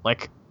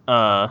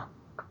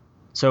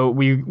so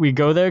we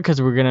go there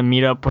because we're gonna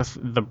meet up with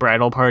the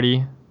bridal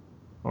party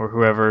or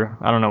whoever.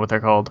 I don't know what they're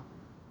called.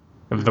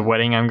 Of the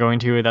wedding I'm going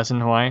to, that's in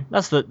Hawaii.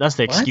 That's the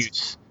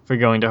excuse for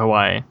going to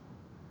Hawaii.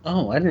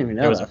 Oh, I didn't even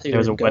know that. There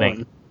was a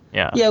wedding.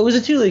 Yeah. Yeah, it was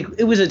a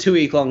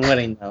 2-week long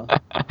wedding though.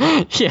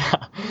 Yeah,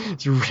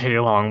 it's a really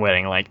long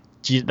wedding. Like,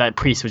 geez, that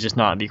priest would just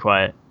not be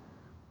quiet.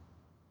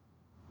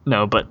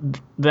 No, but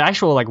the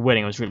actual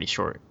wedding was really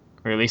short,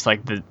 or at least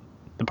the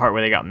part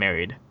where they got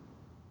married.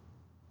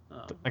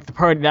 Like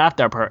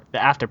the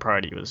after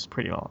party was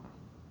pretty long.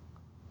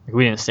 Like,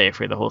 we didn't stay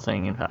for the whole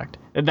thing. In fact,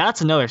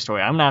 that's another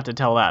story. I'm gonna have to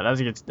tell that.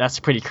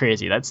 That's pretty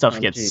crazy. That stuff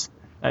gets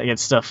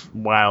stuff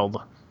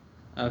wild.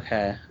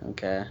 Okay.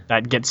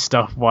 That gets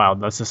stuff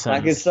wild. That's the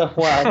sentence. That gets stuff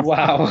wild.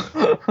 Wow.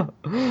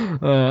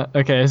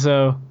 Okay,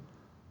 so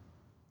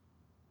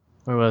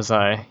where was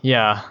I?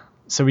 Yeah.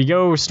 So we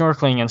go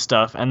snorkeling and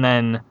stuff, and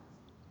then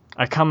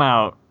I come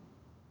out,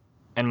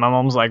 and my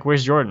mom's like,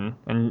 "Where's Jordan?"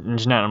 And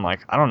Jeanette, I'm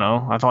like, "I don't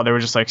know. I thought they were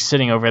just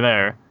sitting over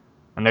there,"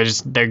 and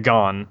they're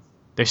gone.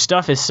 Their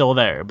stuff is still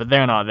there, but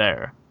they're not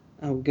there.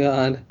 Oh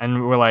God.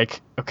 And we're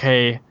like,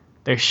 okay,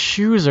 their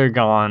shoes are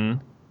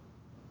gone,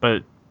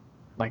 but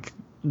like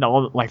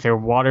their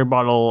water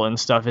bottle and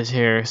stuff is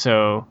here.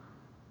 So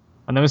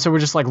we're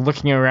just like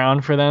looking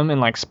around for them in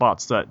like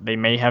spots that they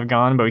may have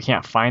gone, but we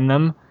can't find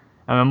them.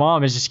 And my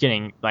mom is just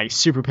getting like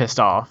super pissed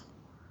off.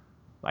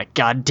 Like,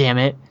 God damn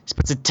it! You're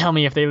supposed to tell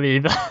me if they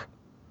leave.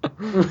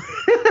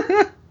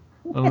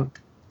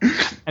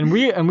 And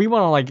we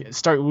want to like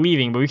start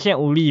leaving, but we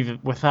can't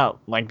leave without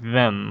like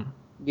them.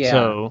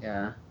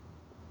 Yeah.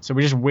 So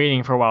we're just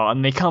waiting for a while,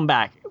 and they come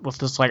back with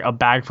just like a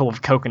bag full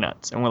of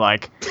coconuts, and we're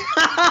like,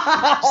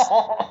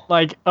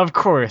 like, of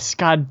course,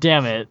 God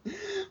damn it.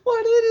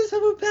 Why do they just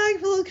have a bag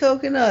full of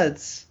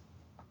coconuts?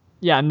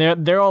 Yeah, and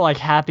they're all like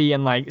happy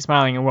and like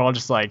smiling, and we're all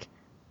just like,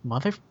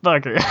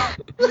 motherfucker.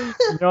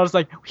 They're all just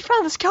like, we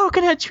found this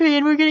coconut tree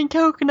and we're getting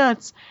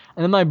coconuts.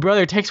 And then my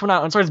brother takes one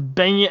out and starts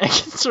banging it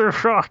against a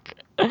rock.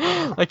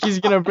 Like he's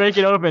gonna break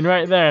it open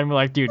right there, and we're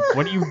like, dude,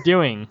 what are you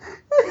doing?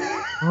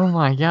 Oh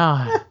my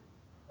God.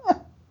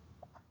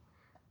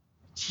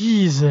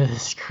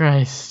 Jesus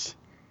Christ.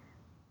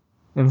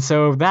 And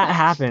so that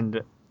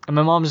happened, and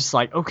my mom's just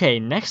like, okay,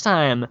 next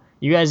time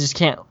you guys just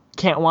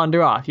can't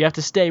wander off. You have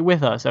to stay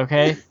with us,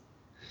 okay?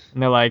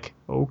 And they're like,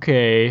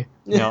 okay,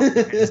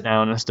 it's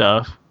down and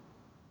stuff.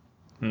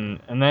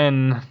 And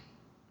then,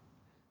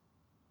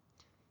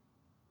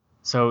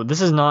 so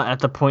this is not at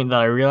the point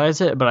that I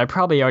realize it, but I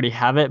probably already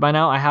have it by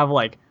now. I have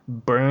like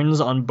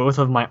burns on both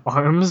of my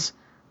arms.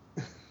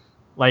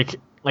 Like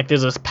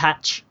there's this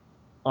patch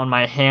on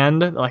my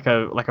hand, like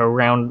a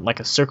round,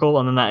 like a circle,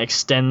 and then that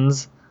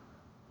extends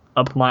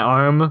up my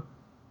arm.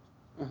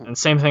 And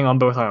same thing on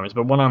both arms,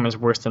 but one arm is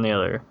worse than the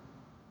other.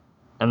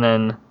 And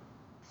then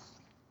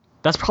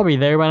that's probably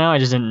there by now, I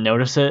just didn't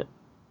notice it.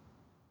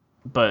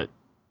 But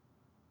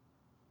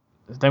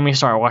then we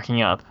start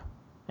walking up,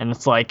 and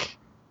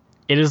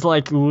it is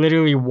like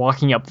literally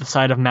walking up the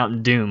side of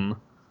Mount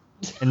Doom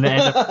in the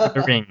end of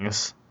the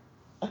rings.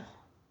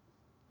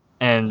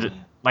 And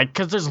like,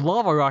 cause there's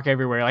lava rock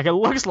everywhere, like it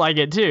looks like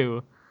it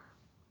too.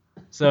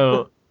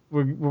 So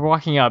we're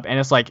walking up, and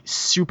it's like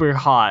super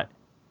hot,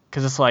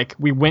 cause it's like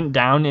we went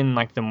down in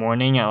like the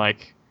morning at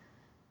like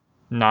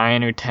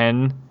 9 or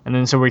 10, and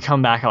then so we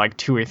come back at like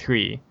 2 or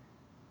 3,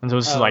 and so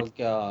this is like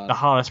the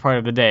hottest part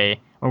of the day.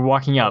 We're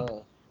walking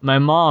up. My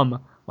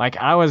mom, like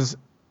I was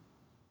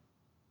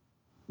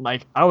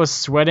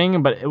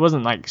sweating, but it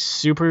wasn't like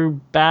super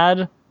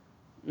bad.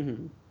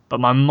 Mm-hmm. But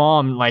my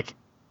mom, like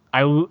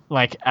at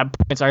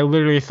points I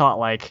literally thought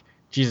like,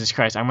 Jesus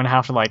Christ, I'm gonna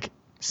have to like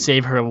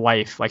save her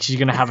life. Like she's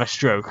gonna have a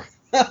stroke.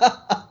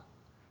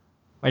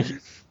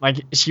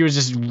 like she was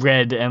just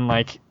red and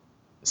like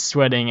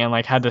sweating and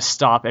like had to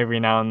stop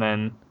every now and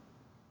then.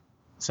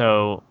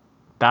 So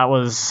that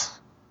was.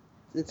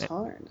 It's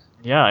hard.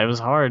 Yeah, it was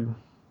hard.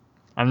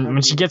 And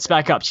when she gets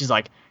back up, she's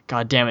like,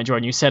 God damn it,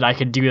 Jordan, you said I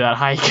could do that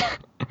hike.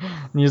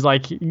 And he's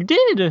like, you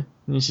did.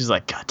 And she's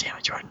like, God damn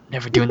it, Jordan,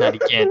 never doing that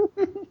again.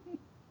 And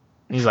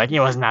he's like, it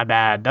wasn't that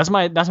bad. That's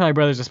my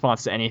brother's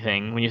response to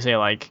anything. When you say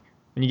like,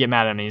 when you get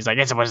mad at him, he's like,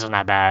 it wasn't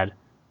that bad.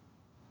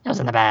 It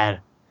wasn't that bad.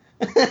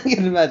 I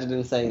can imagine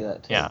him saying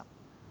that too. Yeah.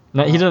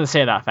 No, he doesn't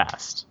say it that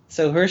fast.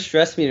 So her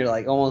stress meter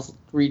like almost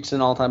reached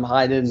an all-time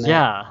high, didn't it?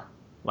 Yeah.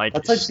 Like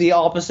that's like the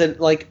opposite.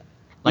 Like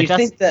you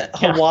think that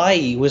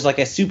Hawaii was like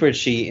a super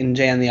cheat in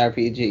Jan the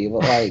RPG,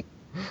 but like.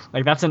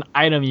 Like that's an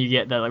item you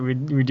get that like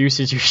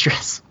reduces your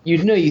stress. You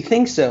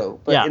think so,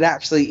 but it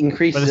actually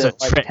increases it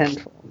like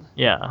tenfold.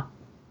 Yeah.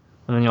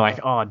 And then you're like,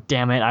 oh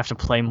damn it, I have to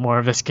play more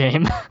of this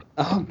game.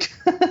 Oh.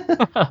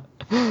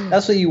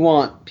 That's what you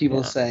want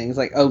people saying. It's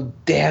like, oh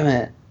damn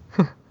it.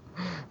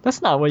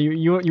 That's not what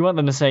you want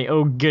them to say.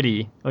 Oh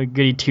goody,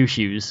 two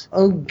shoes.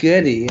 Oh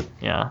goody.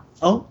 Yeah.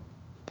 Oh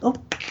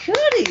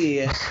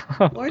goody.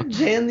 Or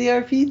Jan the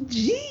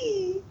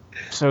RPG.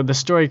 So the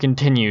story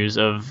continues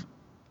of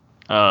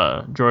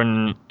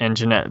Jordan and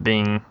Jeanette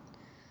being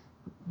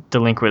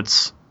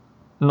delinquents,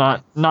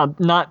 not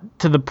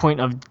to the point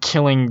of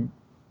killing,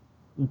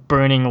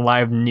 burning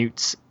live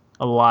newts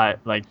alive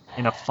like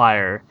in a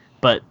fire,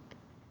 but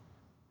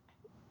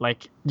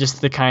like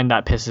just the kind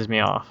that pisses me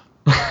off.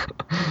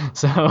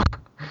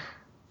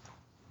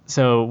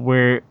 So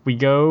we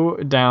go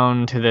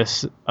down to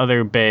this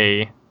other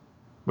bay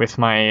with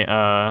my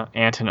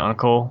aunt and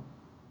uncle,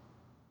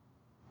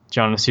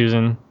 John and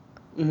Susan.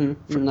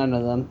 Mm-hmm. None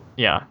of them.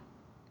 Yeah.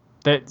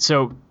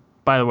 So,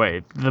 by the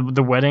way,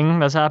 the wedding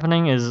that's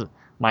happening is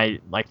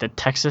the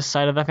Texas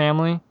side of the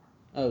family.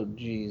 Oh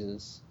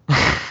Jesus.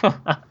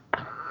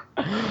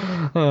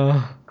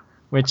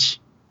 Which,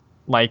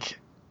 like,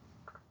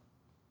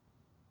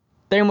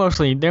 they're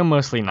mostly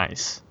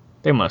nice.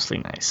 They're mostly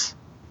nice.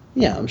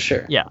 Yeah, I'm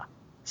sure. Yeah.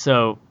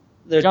 So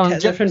they're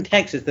from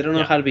Texas. They don't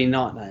know how to be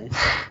not nice.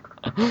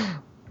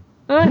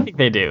 I think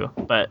they do,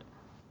 but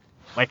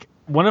like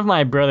one of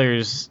my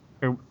brothers,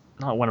 or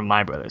not one of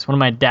my brothers, one of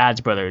my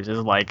dad's brothers is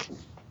like,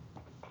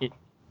 it,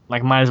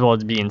 like might as well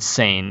be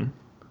insane.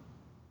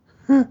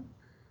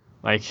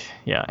 Like,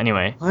 yeah.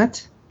 Anyway.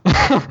 What?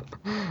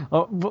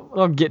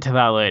 I'll get to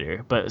that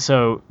later. But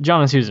so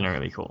John and Susan are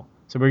really cool.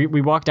 So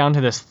we walk down to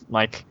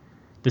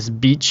this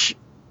beach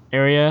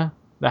area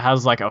that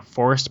has like a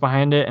forest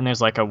behind it, and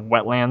there's like a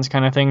wetlands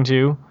kind of thing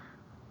too,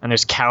 and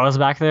there's cows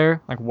back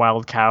there, like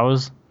wild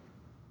cows.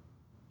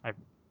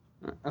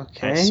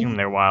 Okay. I assume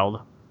they're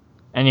wild.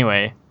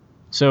 Anyway,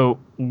 so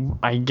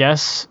I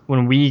guess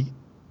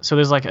so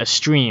there's like a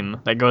stream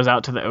that goes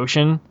out to the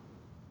ocean.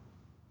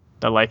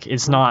 That like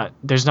there's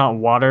not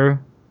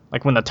water.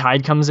 Like when the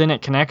tide comes in,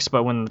 it connects,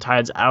 but when the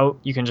tide's out,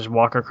 you can just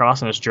walk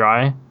across and it's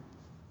dry.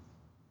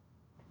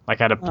 Like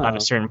at a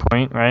certain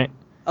point, right?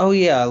 Oh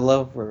yeah, I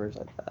love rivers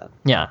like that.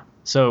 Yeah.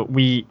 So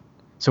we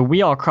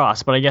all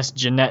cross, but I guess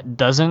Jeanette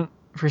doesn't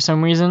for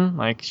some reason.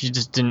 Like she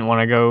just didn't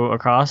want to go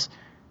across.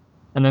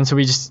 And then so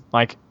we just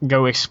like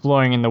go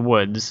exploring in the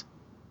woods.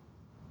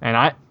 And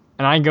I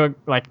go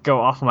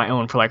off on my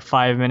own for like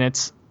 5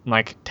 minutes,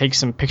 like take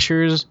some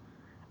pictures,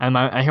 and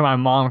I hear my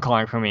mom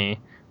calling for me. I'm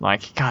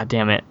like, God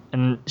damn it.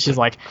 And she's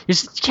like, you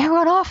can't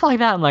run off like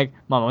that. I'm like,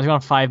 Mom, I was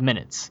gone 5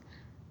 minutes.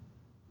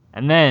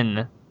 And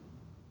then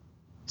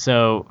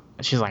so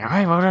she's like, all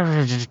right,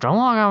 whatever, just don't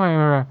walk out.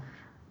 And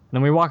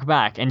then we walk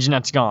back, and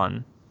Jeanette's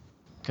gone.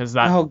 Because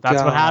that's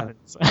what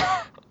happens.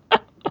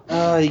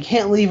 You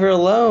can't leave her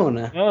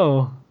alone.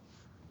 No.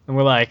 And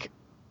we're like,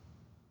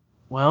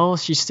 well,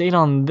 she stayed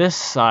on this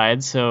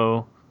side,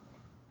 so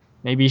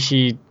maybe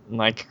she,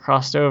 like,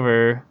 crossed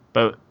over.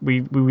 But we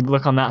would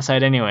look on that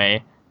side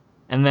anyway.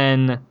 And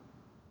then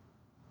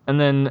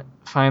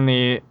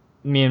finally,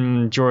 me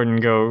and Jordan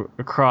go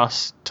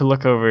across to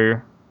look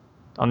over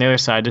on the other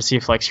side to see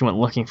if like she went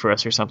looking for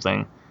us or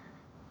something.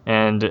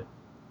 And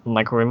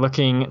like we're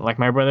looking, like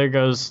my brother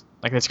goes,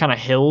 like it's kind of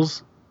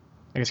hills,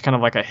 like it's kind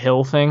of like a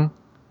hill thing.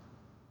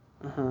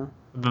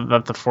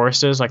 That the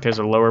forest is, like there's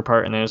a lower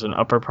part and there's an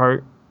upper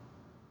part.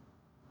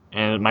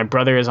 And my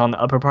brother is on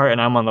the upper part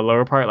and I'm on the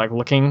lower part, like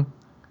looking.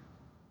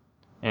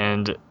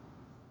 And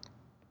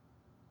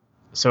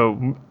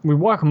so we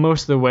walk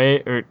most of the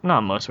way, or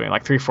not most of the way,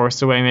 like 3/4 of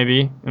the way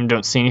maybe, and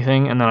don't see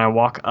anything. And then I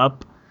walk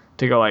up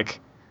to go like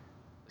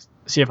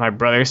see if my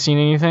brother's seen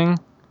anything.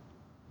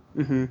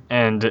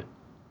 And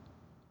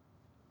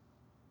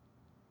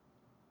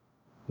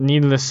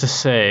needless to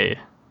say,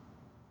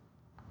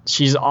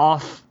 she's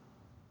off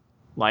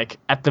like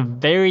at the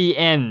very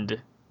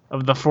end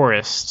of the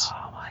forest.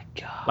 Oh my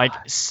god. Like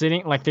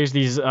sitting, like there's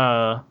these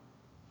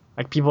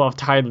like people have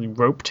tied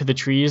rope to the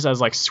trees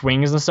as like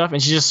swings and stuff,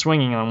 and she's just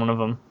swinging on one of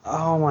them.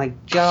 Oh my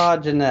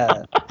god,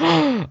 Jeanette.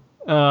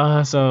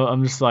 So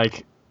I'm just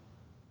like,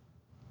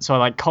 so I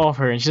like call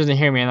her and she doesn't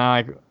hear me, and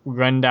I like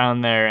run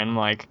down there and I'm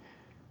like,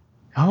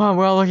 come on,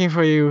 we're all looking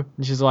for you.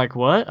 And she's like,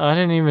 what? I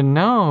didn't even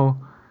know.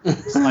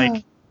 It's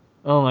like,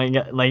 oh my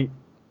god, like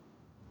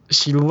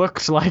she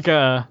looks like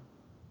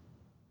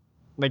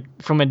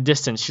from a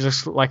distance, she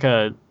looks like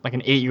an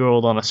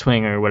 8-year-old on a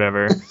swing or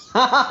whatever.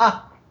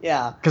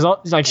 Yeah.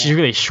 Because like she's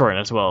really short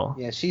as well.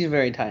 Yeah, she's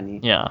very tiny.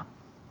 Yeah.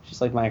 She's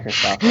like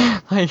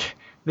microscopic. Like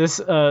this.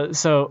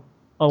 So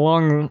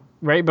along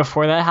right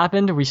before that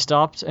happened, we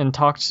stopped and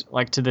talked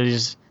like to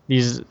these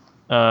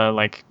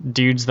like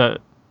dudes, that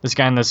this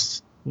guy and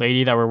this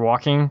lady that were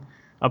walking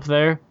up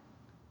there,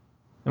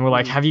 and we're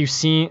like, have you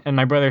seen? And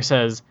my brother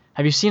says,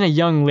 have you seen a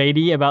young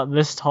lady about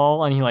this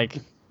tall? And he like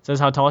says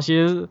how tall she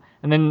is.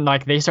 And then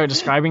like they start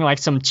describing like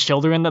some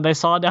children that they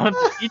saw down at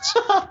the beach.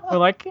 We're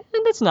like,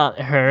 that's not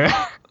her.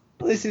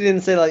 At least he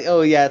didn't say like,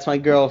 oh yeah, it's my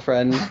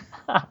girlfriend.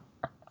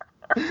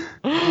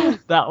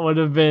 That would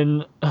have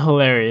been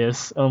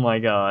hilarious. Oh my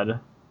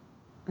god.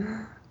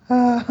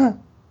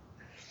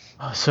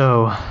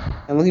 So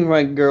I'm looking for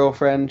my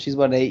girlfriend. She's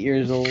about 8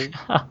 years old.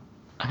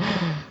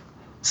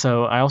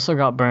 So I also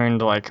got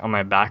burned like on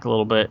my back a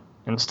little bit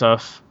and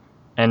stuff.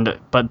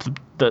 But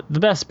the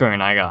best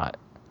burn I got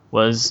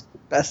was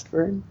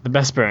The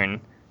best burn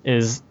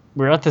is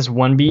we're at this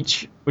one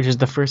beach, which is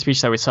the first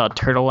beach that we saw a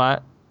turtle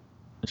at,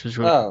 which was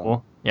really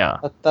cool. Yeah.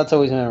 That's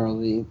always an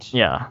Emerald Beach.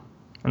 Yeah.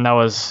 And that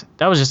was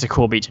just a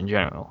cool beach in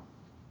general.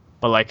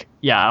 But like,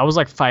 yeah, I was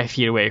like 5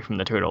 feet away from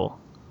the turtle.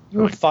 You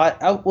were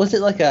was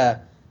it like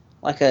a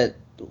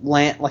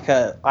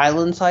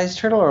island-sized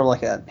turtle or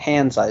like a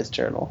hand-sized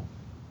turtle?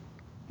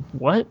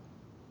 What?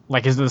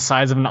 Like, is it the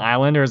size of an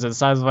island or is it the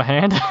size of a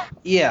hand?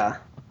 Yeah.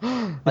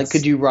 Like,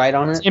 could you ride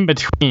on it? It's in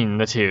between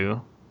the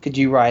two. Could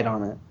you ride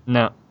on it?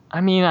 No.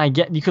 I mean,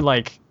 you could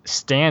like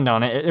stand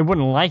on it. It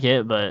wouldn't like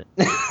it, but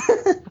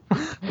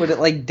would it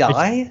like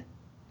die?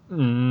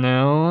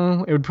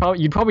 No, it would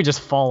you'd probably just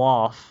fall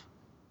off.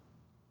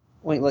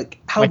 Wait, like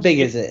how big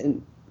is it?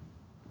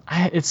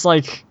 It's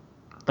like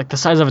the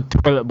size of a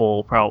toilet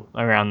bowl,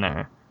 around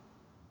there.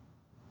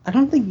 I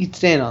don't think you'd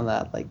stand on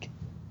that. Like,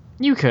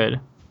 you could.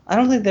 I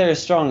don't think they're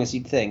as strong as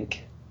you'd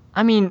think.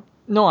 I mean,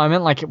 no, I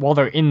meant like while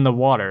they're in the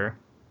water,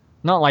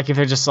 not like if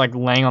they're just like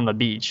laying on the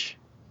beach.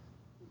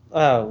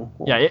 Oh.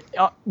 Yeah,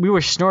 we were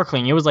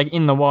snorkeling. It was like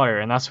in the water,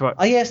 and that's what.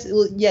 I guess.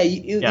 Yeah,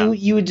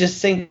 you would just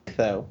sink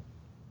though.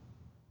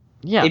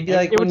 Yeah, it'd be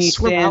like it when would you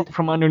swim stand out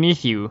from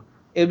underneath you.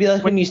 It would be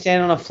like when you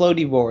stand on a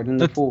floaty board in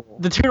the pool.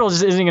 The turtle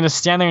just isn't gonna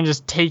stand there and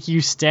just take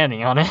you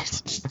standing on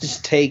it.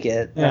 Just take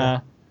it.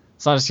 Yeah.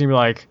 It's not just gonna be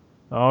like,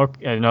 Oh,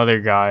 another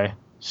guy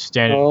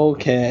standing.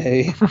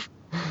 Okay.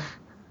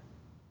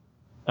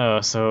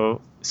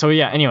 So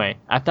yeah. Anyway,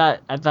 at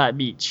that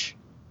beach,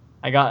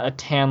 I got a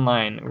tan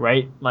line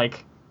right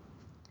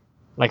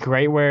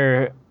right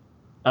where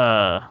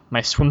my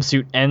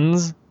swimsuit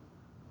ends.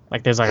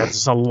 Like there's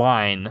just a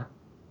line.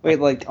 Wait,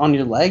 like on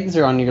your legs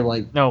or on your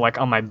like? No, like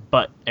on my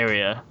butt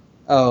area.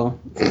 Oh.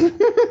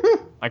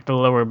 Like the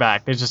lower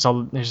back. There's just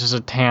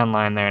a tan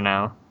line there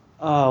now.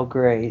 Oh,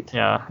 great.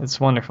 Yeah, it's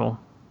wonderful.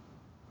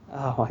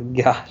 Oh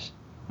my gosh.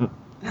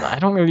 I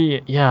don't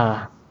really.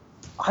 Yeah.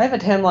 I have a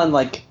tan line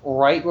like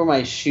right where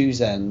my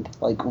shoes end,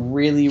 like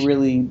really,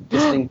 really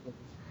distinctly.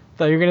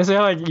 So you're gonna say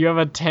like you have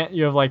a tan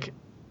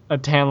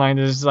line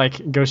that just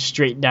like goes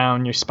straight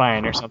down your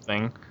spine or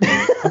something.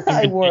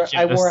 I wore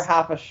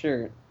half a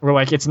shirt. Or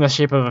like it's in the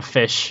shape of a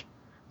fish.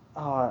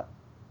 I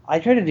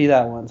tried to do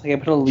that once. Like I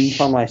put a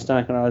leaf on my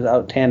stomach when I was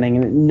out tanning,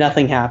 and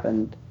nothing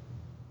happened.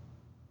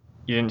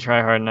 You didn't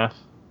try hard enough.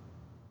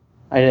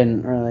 I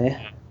didn't really.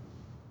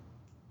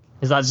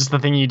 Is that just the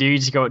thing you do? You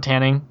just go out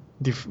tanning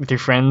with your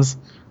friends?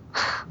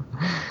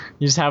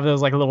 You just have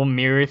those like little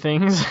mirror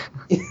things?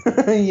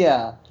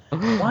 Yeah.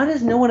 Why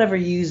does no one ever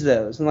use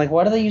those? And like,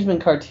 why do they use them in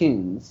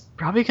cartoons?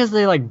 Probably because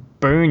they like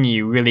burn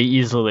you really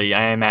easily,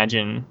 I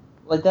imagine.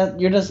 Like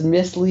that, you're just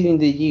misleading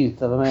the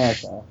youth of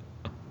America.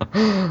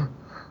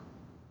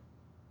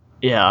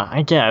 Yeah,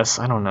 I guess.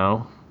 I don't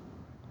know.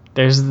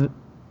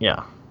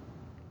 Yeah.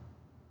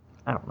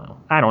 I don't know.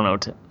 I don't know,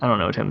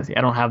 Timothy.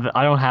 I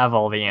don't have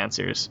all the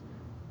answers.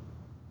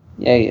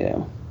 Yeah, you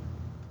do.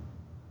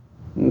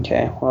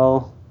 Okay,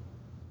 well,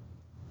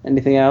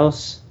 anything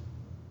else?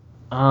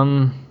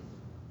 So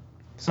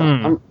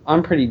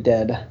I'm pretty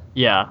dead.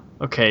 Yeah.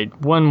 Okay.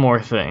 One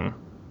more thing.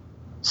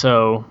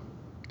 So,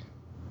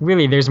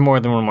 really, there's more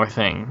than one more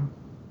thing.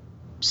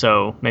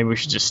 So maybe we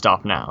should just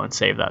stop now and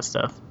save that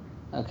stuff.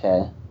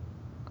 Okay.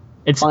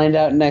 Find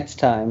out next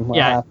time. What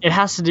happened. It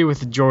has to do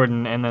with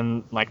Jordan and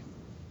then like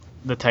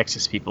the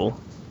Texas people.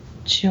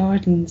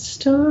 Jordan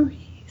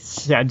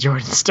stories. Yeah,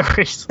 Jordan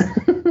stories.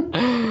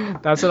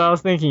 That's what I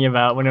was thinking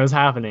about when it was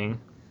happening.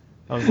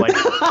 I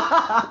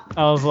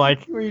was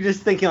like, were you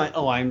just thinking like,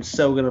 oh, I'm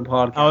so good at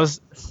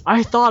podcasts?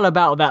 I thought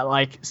about that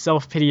like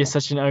self-pity is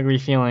such an ugly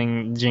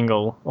feeling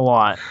jingle a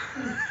lot.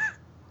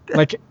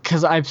 Like,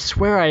 cause I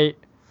swear you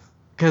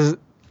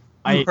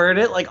heard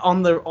it like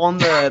on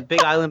the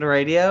Big Island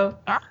radio.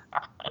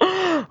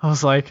 I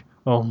was like,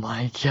 oh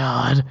my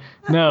god,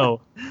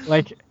 no!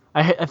 Like,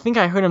 I think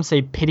I heard him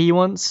say pity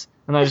once,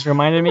 and that just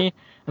reminded me.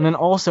 And then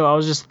also I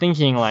was just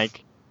thinking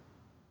like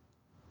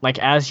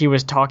as he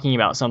was talking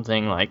about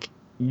something like.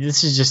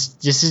 This is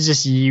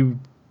just you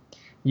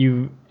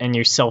and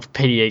your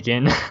self-pity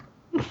again.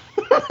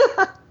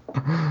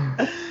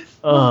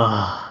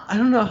 I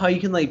don't know how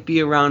you can like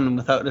be around him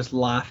without just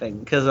laughing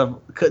because of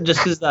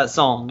that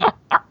song.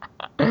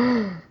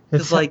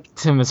 It's like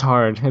Tim, it's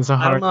hard. It's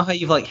hard. I don't know how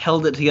you've like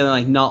held it together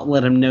and like not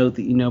let him know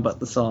that you know about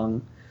the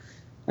song.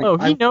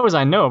 Like, he knows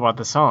I know about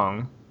the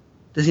song.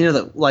 Does he know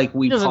that like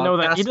we? He doesn't know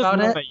that. He doesn't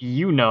know that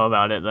you know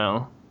about it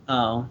though.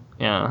 Oh.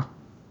 Yeah.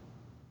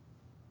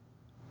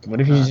 What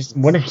if he's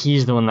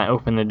the one that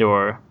opened the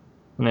door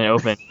when it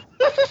opened?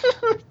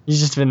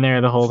 He's just been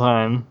there the whole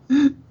time.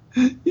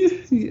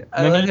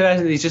 I like to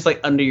imagine he's just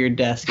like under your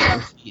desk at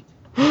your feet.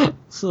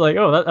 So like,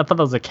 I thought that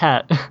was a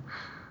cat.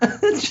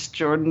 It's just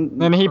Jordan.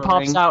 Then he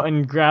pops out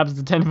and grabs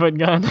the 10-foot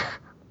gun.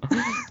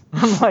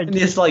 I'm like, and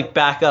just like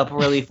back up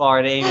really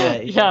far to aim it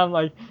at you. Yeah, I'm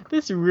like,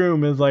 this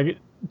room is like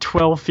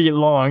 12 feet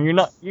long. You're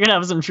gonna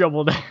have some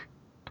trouble there.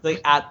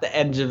 Like at the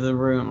edge of the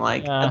room,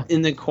 like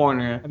in the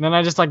corner. And then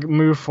I just like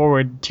move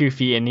forward 2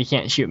 feet and he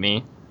can't shoot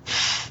me.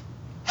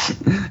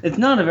 It's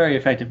not a very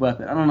effective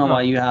weapon. I don't know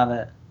why you have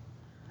it.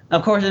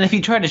 Of course, and if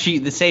you tried to shoot,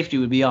 the safety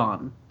would be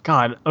on.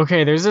 God,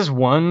 okay, there's this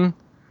one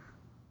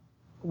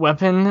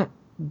weapon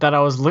that I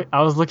was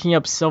looking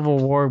up Civil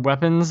War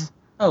weapons.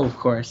 Oh, of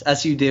course,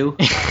 as you do.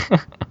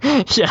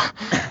 Yeah,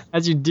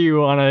 as you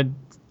do on a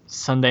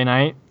Sunday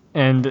night.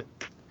 And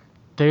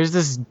there's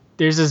this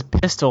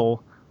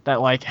pistol that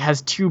like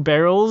has 2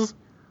 barrels,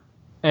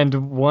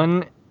 and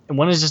one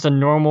is just a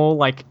normal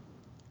like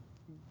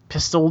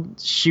pistol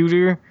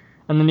shooter,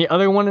 and then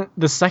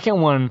the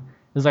second one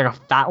is like a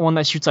fat one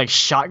that shoots like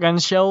shotgun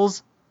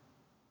shells.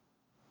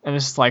 And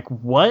it's just like,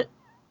 what?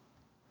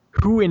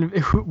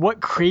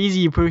 What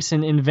crazy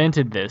person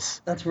invented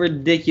this? That's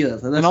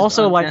ridiculous. And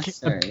also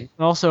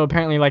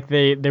apparently like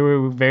they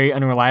were very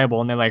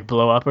unreliable and they like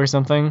blow up or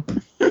something.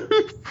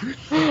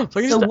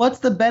 So what's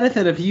the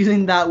benefit of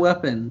using that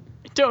weapon?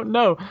 I don't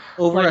know.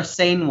 Over a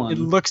sane one. It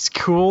looks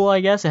cool, I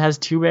guess. It has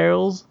 2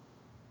 barrels.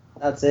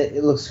 That's it.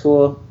 It looks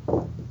cool.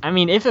 I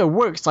mean, if it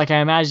works, like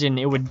I imagine,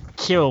 it would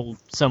kill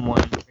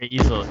someone very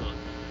easily.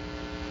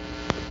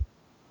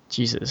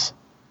 Jesus.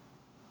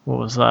 What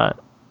was that?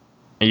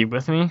 Are you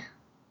with me?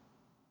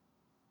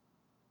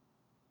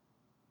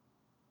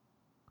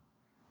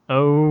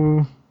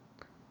 Oh.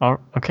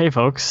 Okay,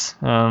 folks.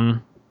 I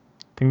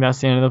think that's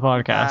the end of the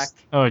podcast. Back.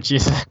 Oh,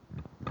 Jesus.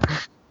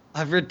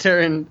 I've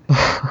returned.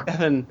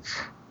 Evan,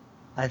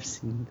 I've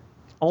seen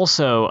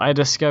Also, I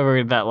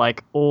discovered that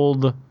like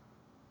old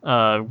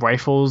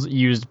rifles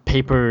used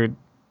paper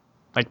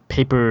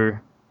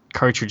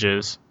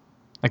cartridges.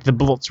 Like the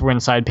bullets were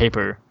inside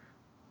paper.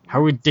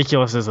 How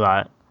ridiculous is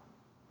that?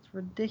 It's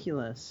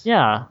ridiculous.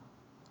 Yeah.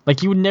 Like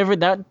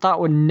that thought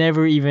would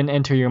never even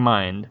enter your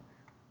mind.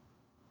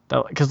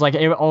 Because like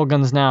all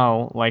guns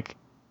now, like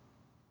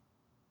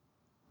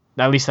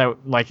at least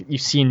that like you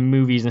see in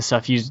movies and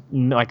stuff, use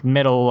like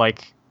metal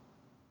like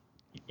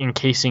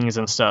encasings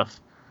and stuff.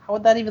 How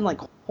would that even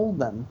like hold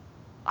them?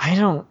 I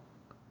don't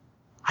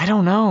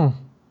know.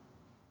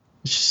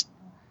 It's just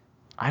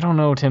I don't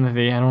know,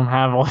 Timothy. I don't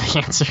have all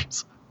the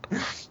answers.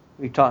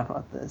 We've talked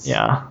about this.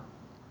 Yeah.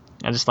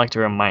 I just like to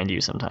remind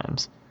you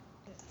sometimes.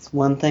 It's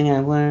one thing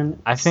I've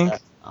learned. I think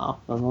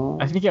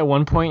at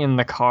one point in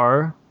the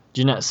car,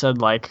 Jeanette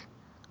said like,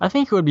 I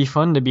think it would be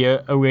fun to be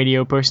a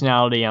radio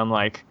personality. I'm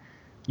like,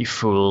 you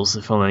fools,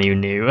 if only you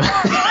knew.